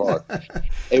MacArthur Park.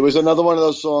 It was another one of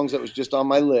those songs that was just on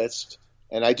my list.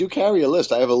 And I do carry a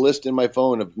list. I have a list in my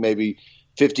phone of maybe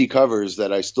 50 covers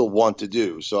that I still want to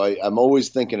do. So I'm always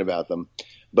thinking about them.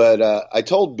 But I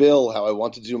told Bill how I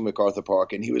wanted to do MacArthur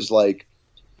Park, and he was like,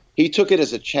 he took it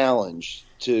as a challenge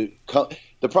to come.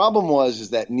 The problem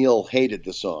is that Neal hated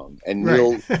the song, and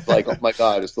Neal like, oh my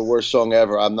God, it's the worst song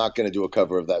ever. I'm not going to do a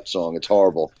cover of that song. It's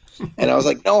horrible. And I was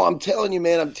like, no, I'm telling you,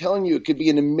 man, it could be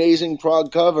an amazing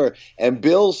prog cover. And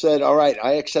Bill said, all right,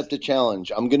 I accept the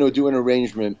challenge. I'm going to do an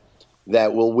arrangement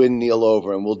that will win Neal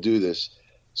over, and we'll do this.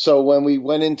 So when we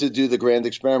went in to do the Grand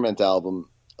Experiment album,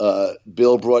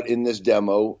 Bill brought in this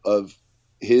demo of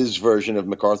his version of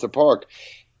MacArthur Park.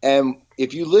 And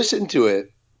if you listen to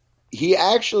it, he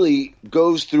actually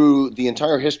goes through the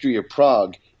entire history of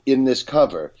prog in this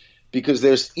cover,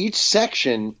 because each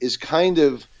section is kind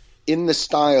of in the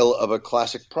style of a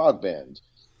classic prog band.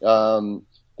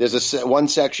 There's one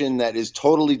section that is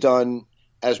totally done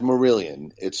as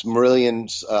Marillion. It's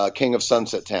Marillion's King of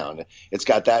Sunset Town. It's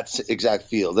got that exact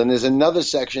feel. Then there's another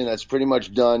section that's pretty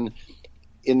much done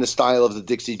in the style of the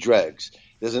Dixie Dregs.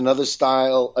 There's another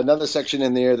section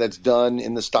in there that's done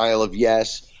in the style of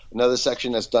Yes. Another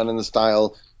section that's done in the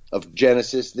style of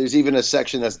Genesis. There's even a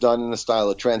section that's done in the style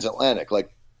of Transatlantic,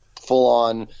 like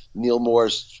full-on Neal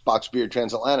Morse, Boxbeard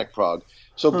Transatlantic prog.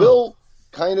 So Bill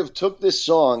kind of took this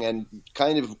song and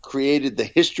kind of created the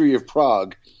history of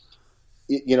prog,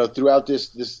 throughout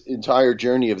this entire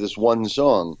journey of this one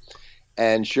song.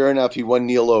 And sure enough, he won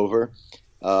Neal over.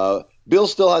 Bill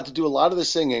still had to do a lot of the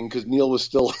singing because Neal was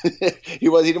still he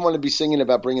didn't want to be singing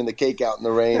about bringing the cake out in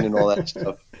the rain and all that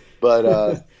stuff.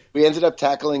 But we ended up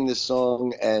tackling this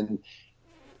song, and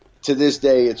to this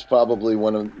day, it's probably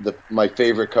one of my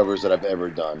favorite covers that I've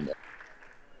ever done.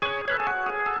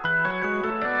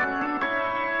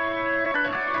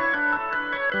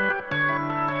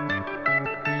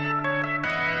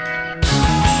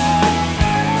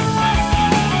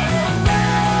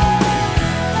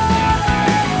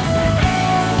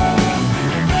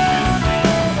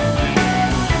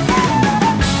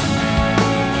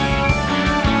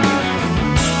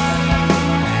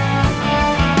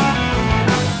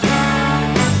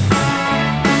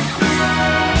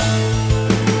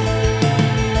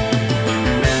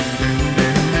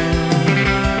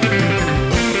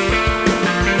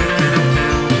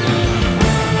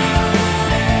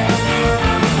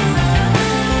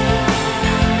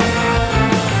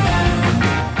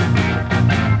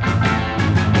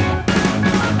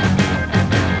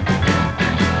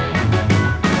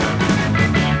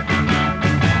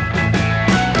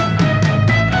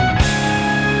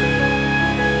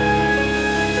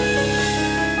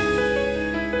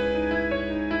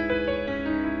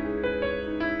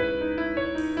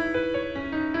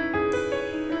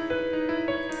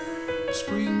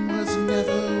 Spring was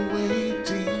never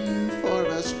waiting for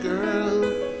us, girl.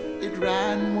 It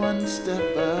ran one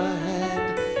step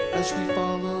ahead as we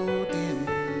followed in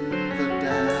the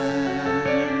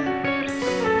dance.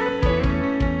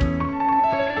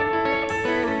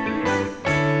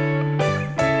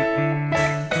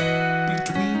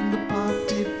 Between the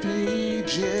parted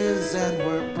pages and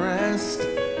were pressed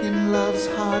in love's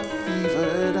hot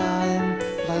fevered iron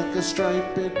like a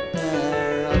striped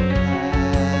pair of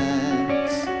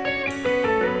pants.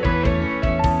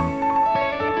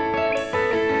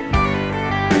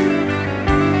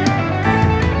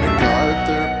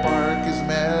 MacArthur Park is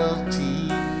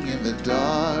melting in the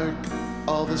dark,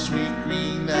 all the sweet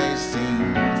green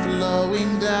icing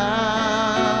flowing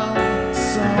down.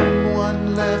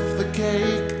 Someone left the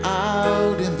cake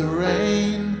out in the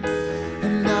rain,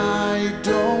 and I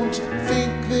don't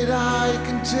think that I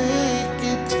can take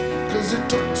it, 'cause it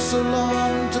took so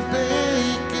long to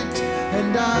bake it,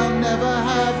 and I'll never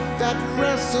have that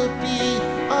recipe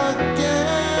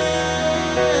again.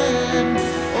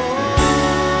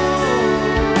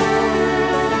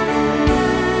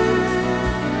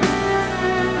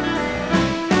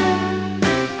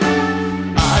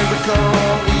 I recall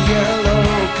the yellow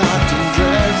cotton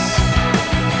dress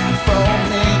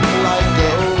foaming like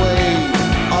a wave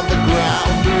on the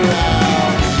ground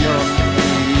around your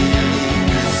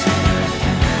knees.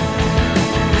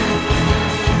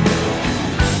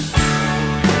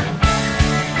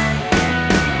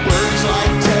 Words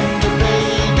like tender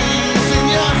babies in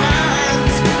your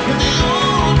hands, and the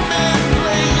old man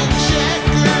playing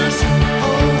checkers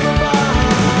over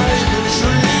by the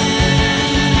trees.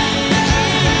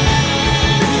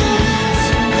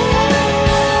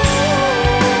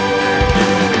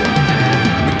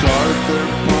 MacArthur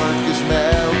Park is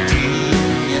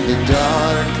melting in the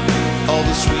dark, all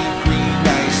the sweet green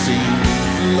icing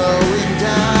flowing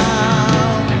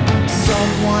down.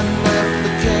 Someone left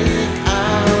the cake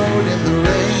out in the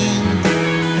rain,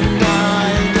 and I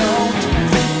don't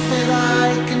think that I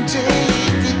can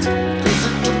take it, 'cause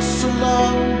it took so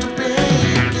long to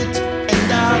bake it, and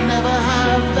I'll never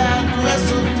have that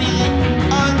recipe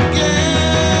again.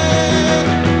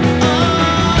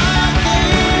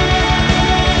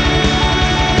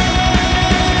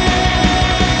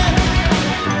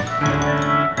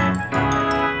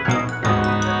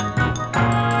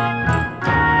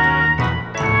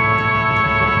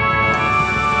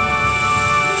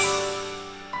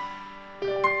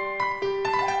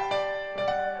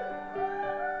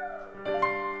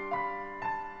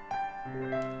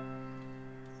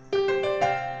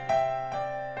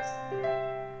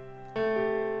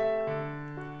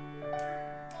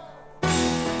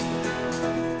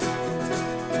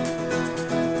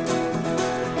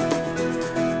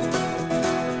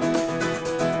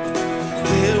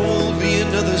 There will be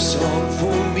another song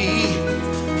for me,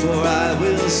 for I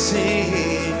will sing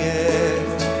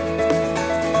it.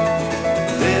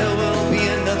 There will be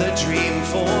another dream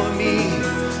for me,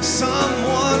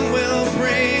 someone will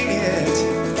bring it.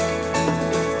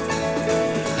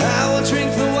 I will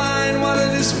drink the wine while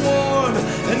it is warm,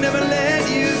 and never let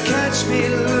you catch me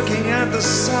looking at the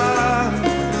sun.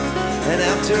 And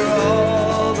after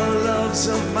all the loves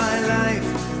of my life,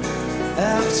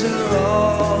 after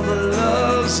all the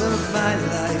loves of my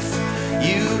life,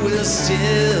 you will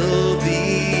still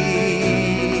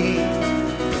be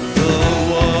the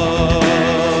one.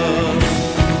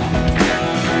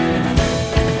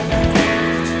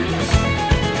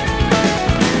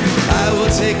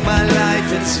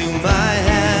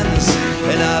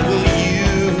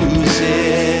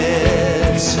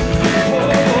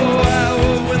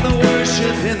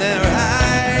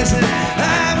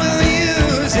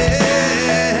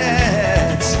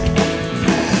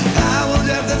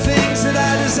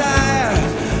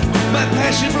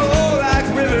 They should flow like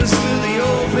rivers through the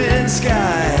open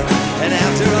sky. And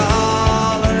after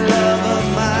all the love of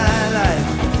my life,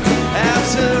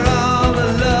 after all the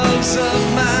loves of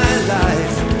my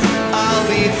life, I'll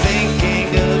be thinking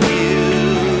of you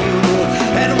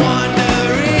and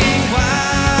wondering why.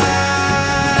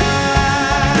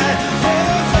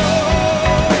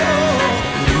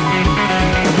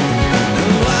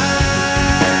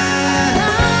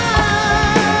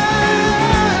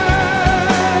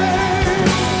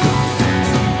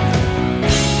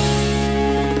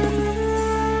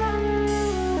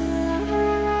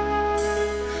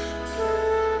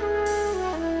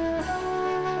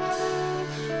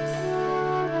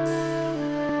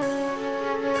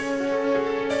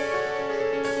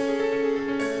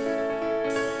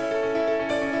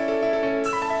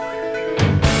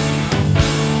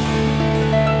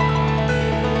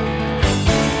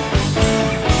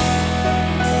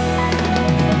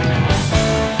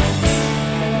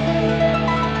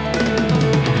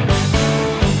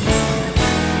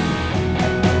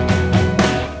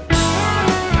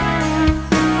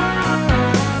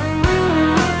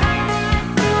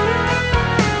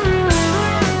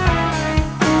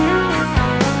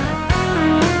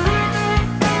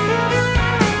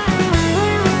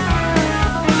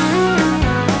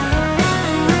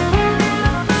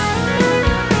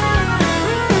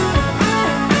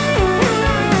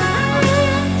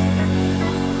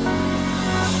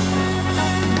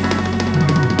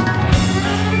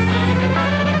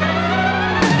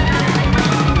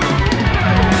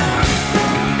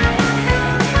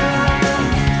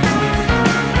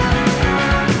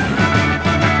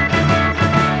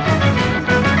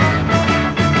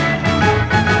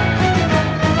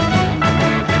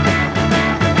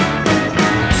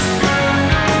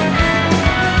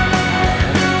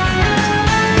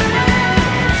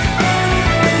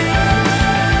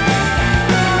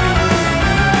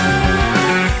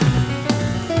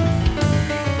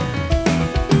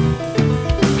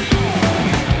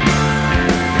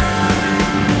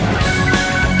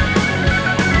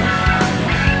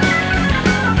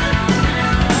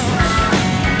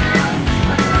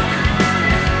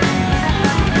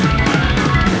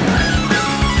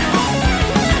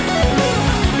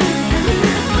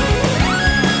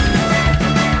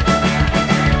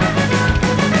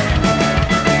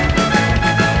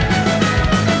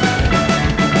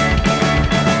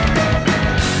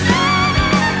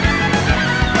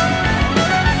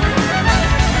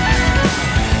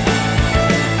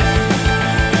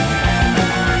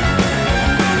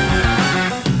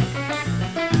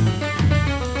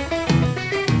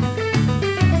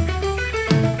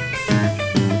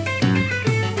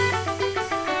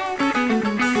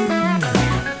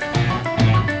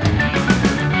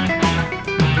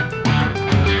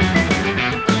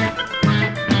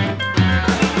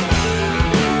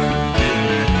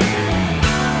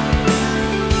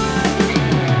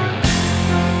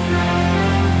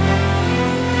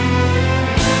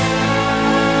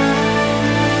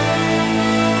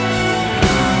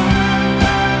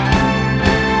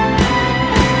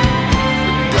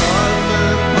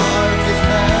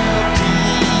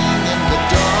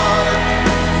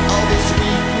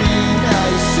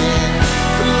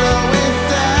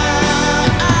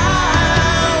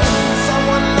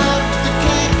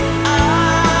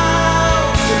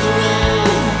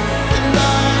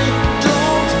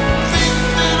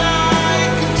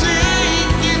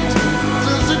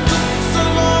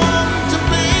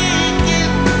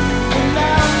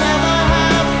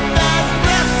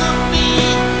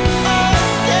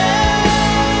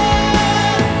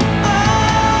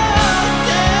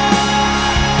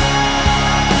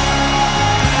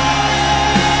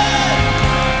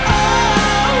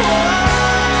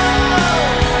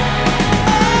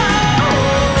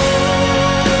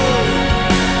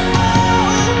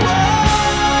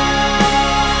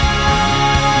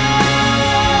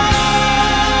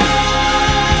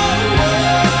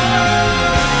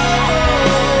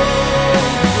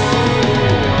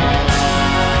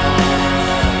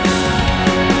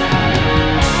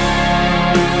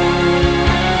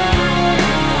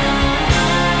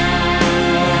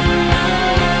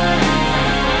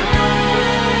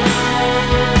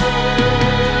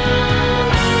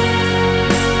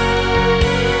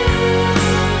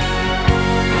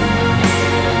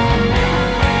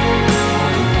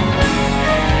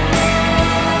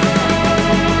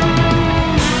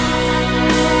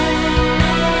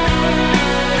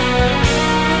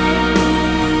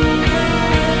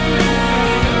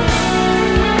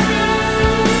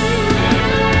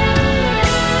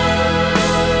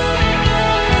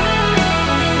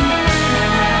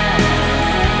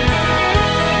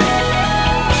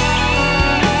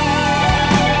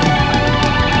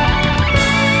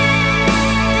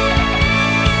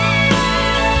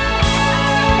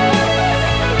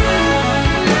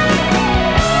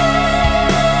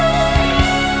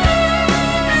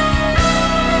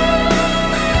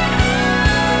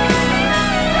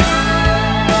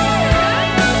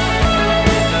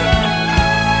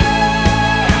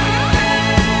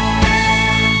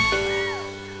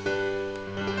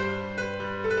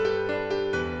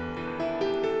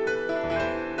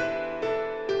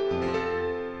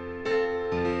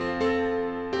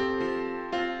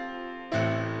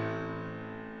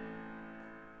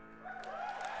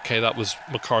 okay, that was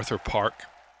MacArthur Park.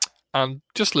 And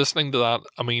just listening to that,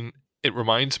 I mean, it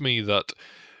reminds me that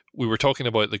we were talking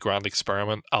about the Grand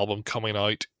Experiment album coming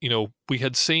out. You know, we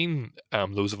had seen,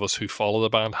 those of us who follow the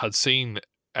band had seen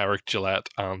Eric Gillette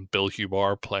and Bill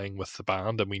Hubar playing with the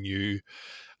band, and we knew,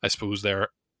 I suppose, their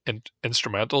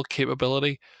instrumental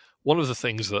capability. One of the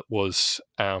things that was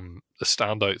the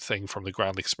standout thing from the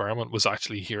Grand Experiment was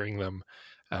actually hearing them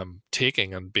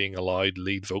taking and being allowed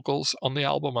lead vocals on the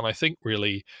album. And I think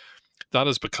really that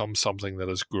has become something that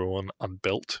has grown and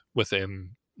built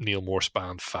within Neal Morse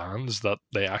Band fans, that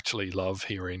they actually love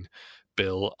hearing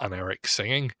Bill and Eric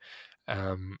singing.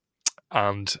 And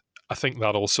I think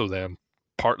that also then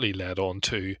partly led on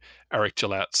to Eric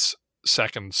Gillette's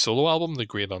second solo album, The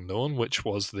Great Unknown, which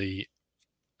was the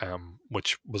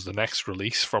next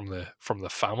release from the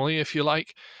family, if you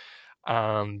like.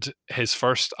 And his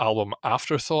first album,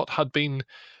 Afterthought, had been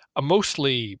a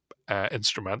mostly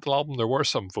instrumental album. There were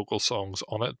some vocal songs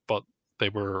on it, but they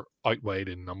were outweighed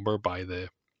in number by the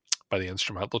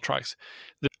instrumental tracks.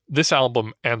 This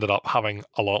album ended up having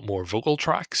a lot more vocal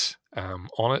tracks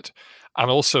on it. And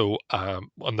also,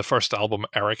 on the first album,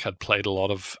 Eric had played a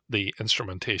lot of the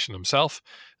instrumentation himself.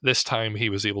 This time he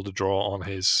was able to draw on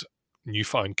his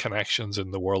newfound connections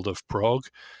in the world of prog,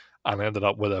 and ended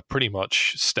up with a pretty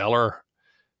much stellar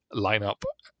lineup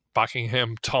backing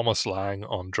him. Thomas Lang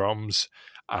on drums,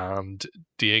 and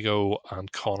Diego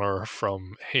and Connor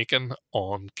from Haken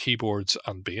on keyboards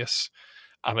and bass.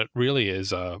 And it really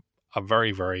is a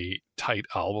very, very tight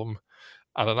album,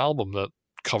 and an album that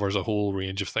covers a whole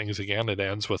range of things. Again, it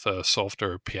ends with a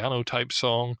softer piano type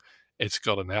song. It's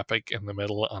got an epic in the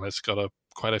middle, and it's got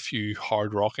quite a few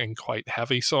hard rocking, quite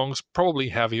heavy songs, probably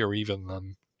heavier even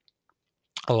than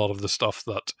a lot of the stuff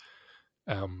that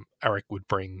Eric would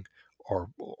bring, or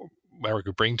Eric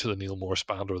would bring to the Neal Morse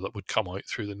Band, or that would come out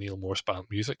through the Neal Morse Band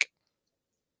music.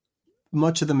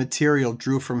 Much of the material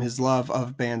drew from his love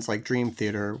of bands like Dream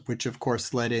Theater, which of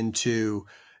course led into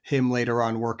him later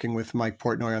on working with Mike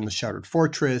Portnoy on the Shattered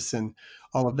Fortress and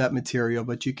all of that material.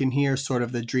 But you can hear sort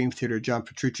of the Dream Theater, John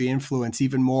Petrucci influence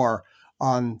even more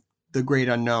on The Great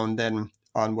Unknown than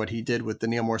on what he did with the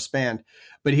Neal Morse Band.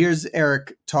 But here's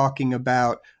Eric talking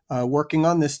about working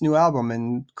on this new album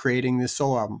and creating this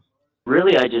solo album.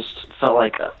 Really, I just felt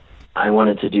like I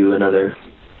wanted to do another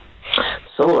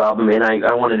solo album, and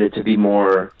I wanted it to be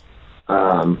more,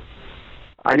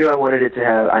 I knew I wanted it to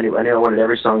have, I knew I wanted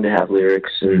every song to have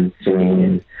lyrics and singing,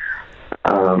 and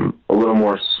a little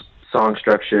more song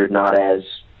structured, not as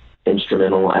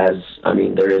instrumental as, I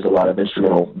mean, there is a lot of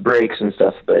instrumental breaks and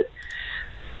stuff, but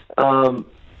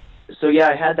so yeah,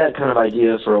 I had that kind of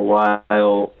idea for a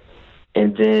while,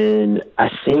 and then I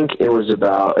think it was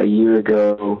about a year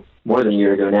ago, more than a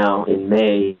year ago now, in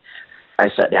May, I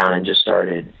sat down and just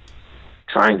started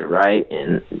trying to write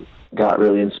and got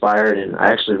really inspired, and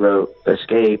I actually wrote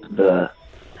Escape, the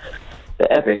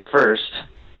epic first,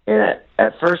 and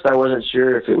at first I wasn't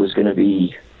sure if it was going to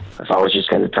be, if I was just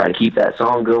going to try to keep that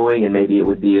song going and maybe it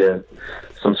would be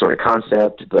some sort of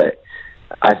concept, but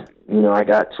I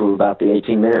got to about the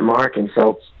 18-minute mark and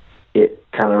felt it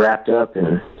kind of wrapped up,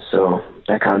 and so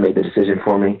that kind of made the decision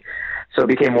for me. So it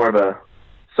became more of a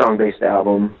song-based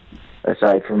album,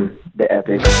 aside from the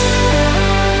epic.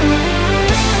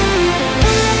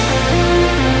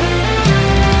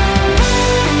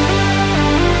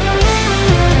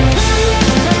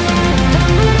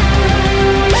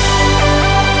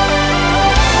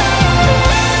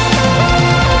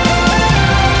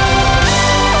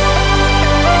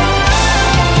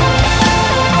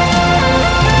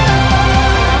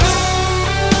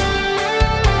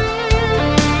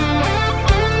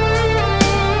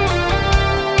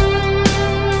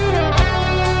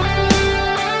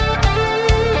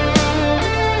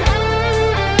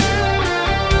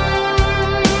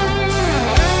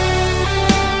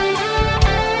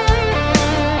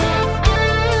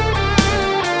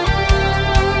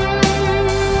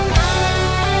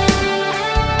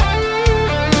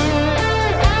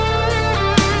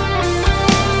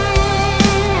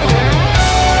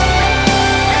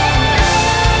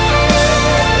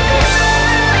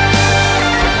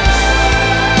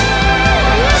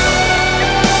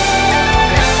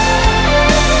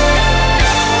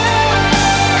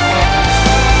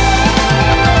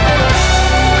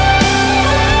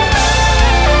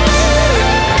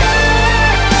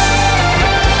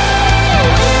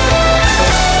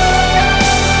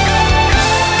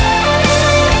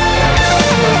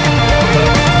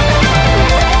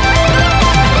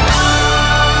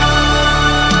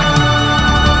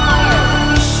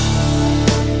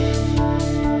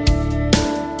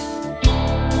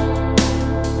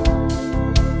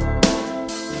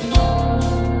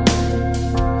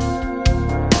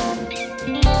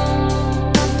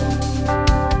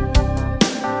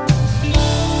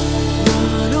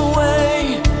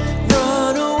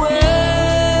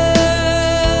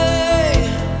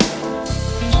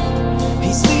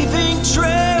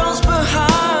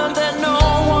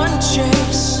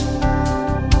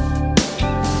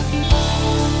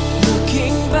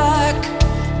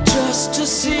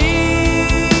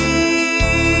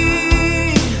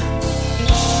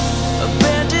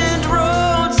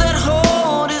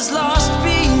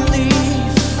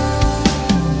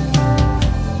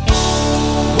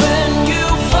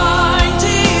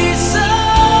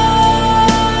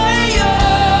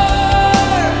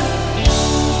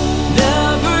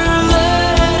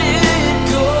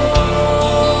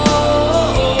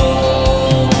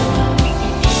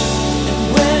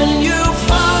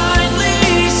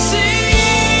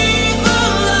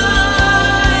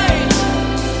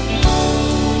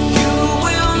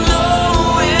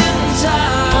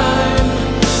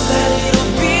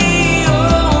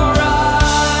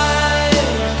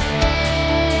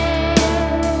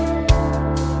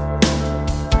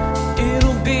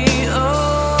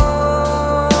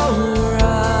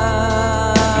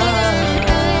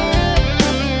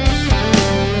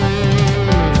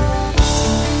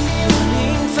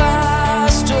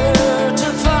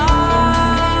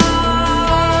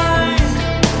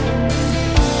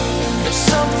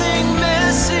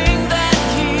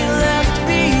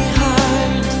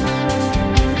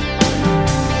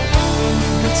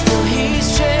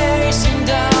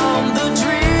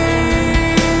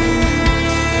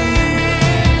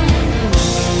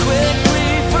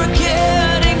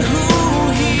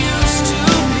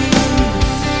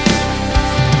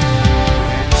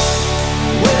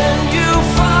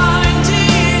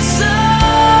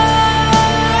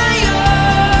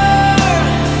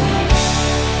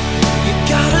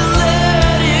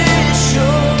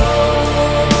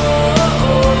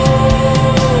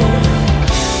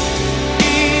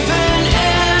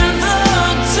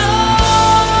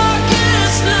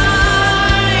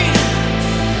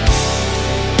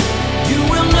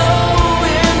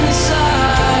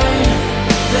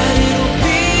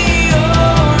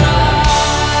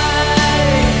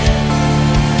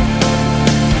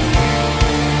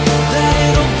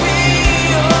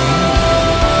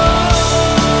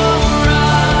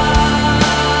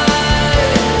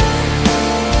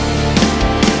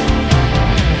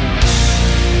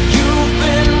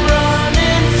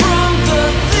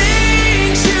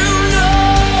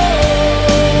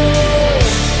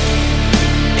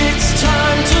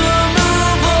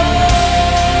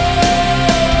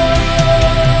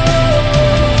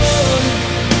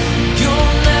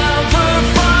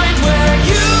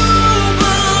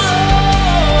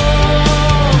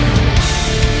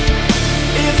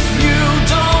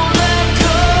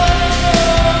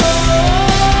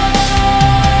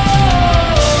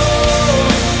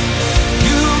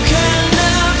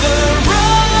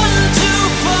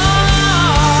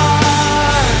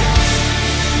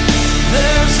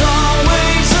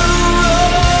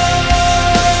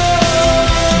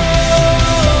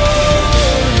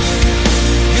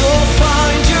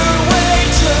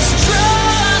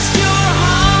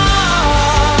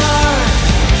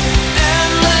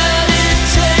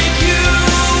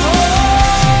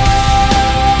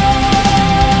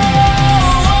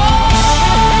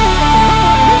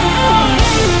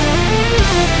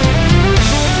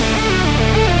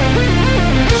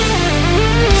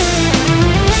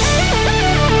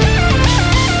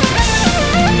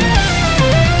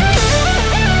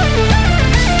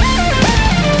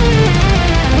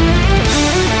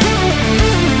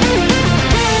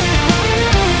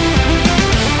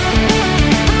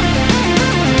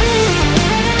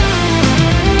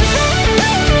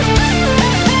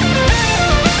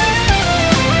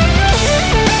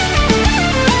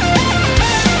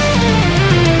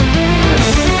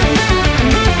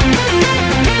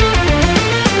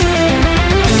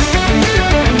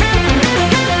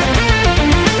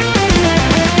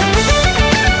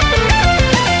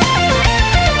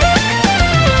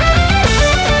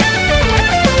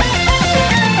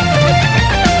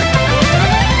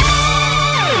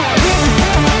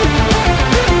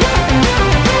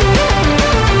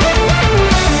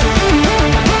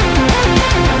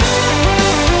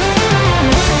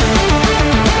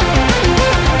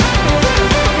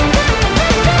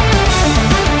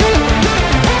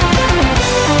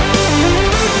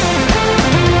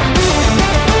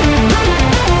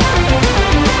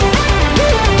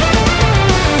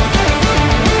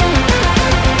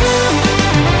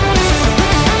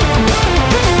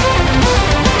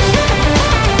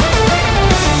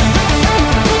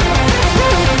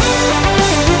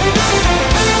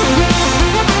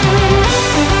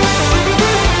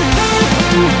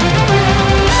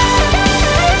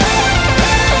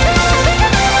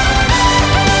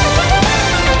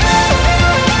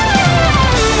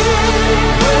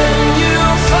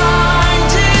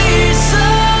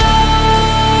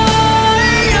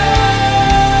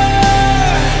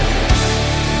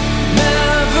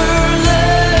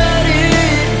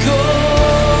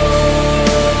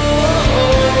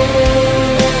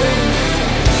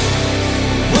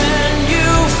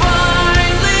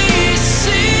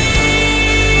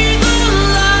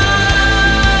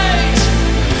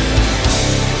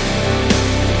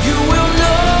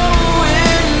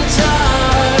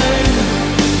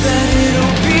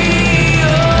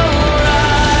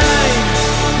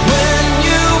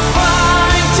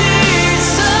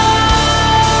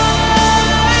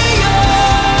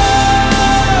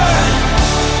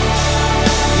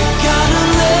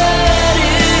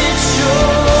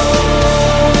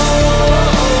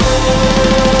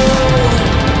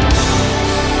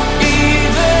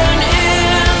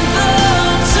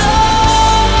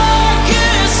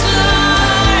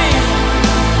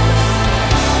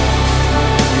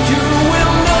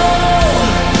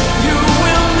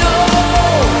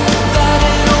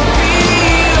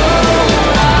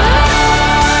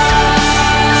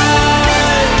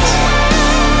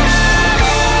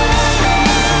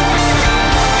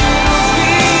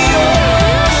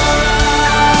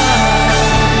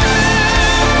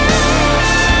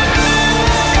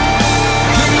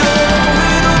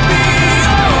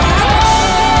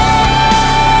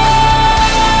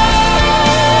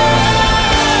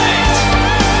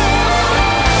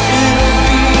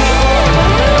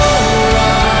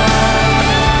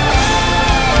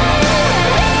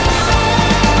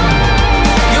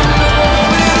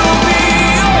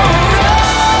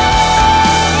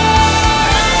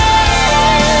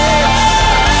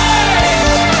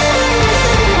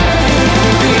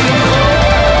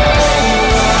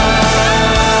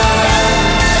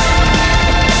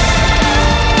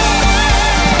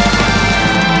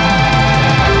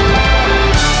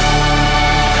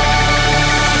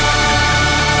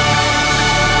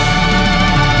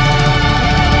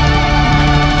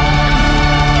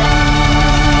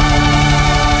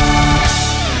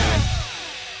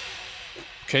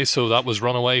 Okay, so that was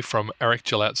Runaway from Eric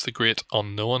Gillette's The Great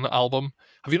Unknown album.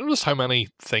 Have you noticed how many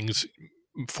things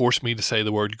force me to say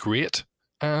the word great?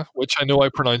 Which I know I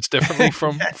pronounce differently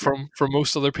from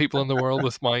most other people in the world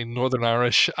with my Northern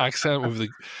Irish accent, with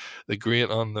the Great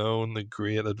Unknown, the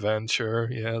Great Adventure,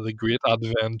 the Great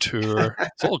Adventure.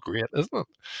 It's all great, isn't it?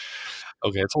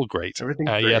 Okay, it's all great. Everything's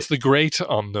great. Yes, the Great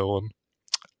Unknown.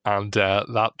 And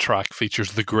that track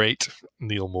features the great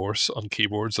Neal Morse on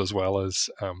keyboards, as well as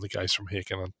the guys from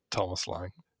Haken and Thomas Lang.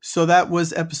 So that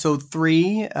was episode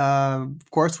 3. Of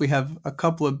course, we have a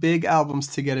couple of big albums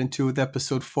to get into with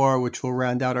episode 4, which will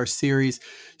round out our series.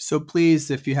 So please,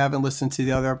 if you haven't listened to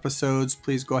the other episodes,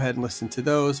 please go ahead and listen to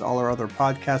those. All our other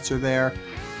podcasts are there.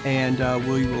 And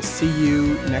we will see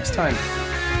you next time.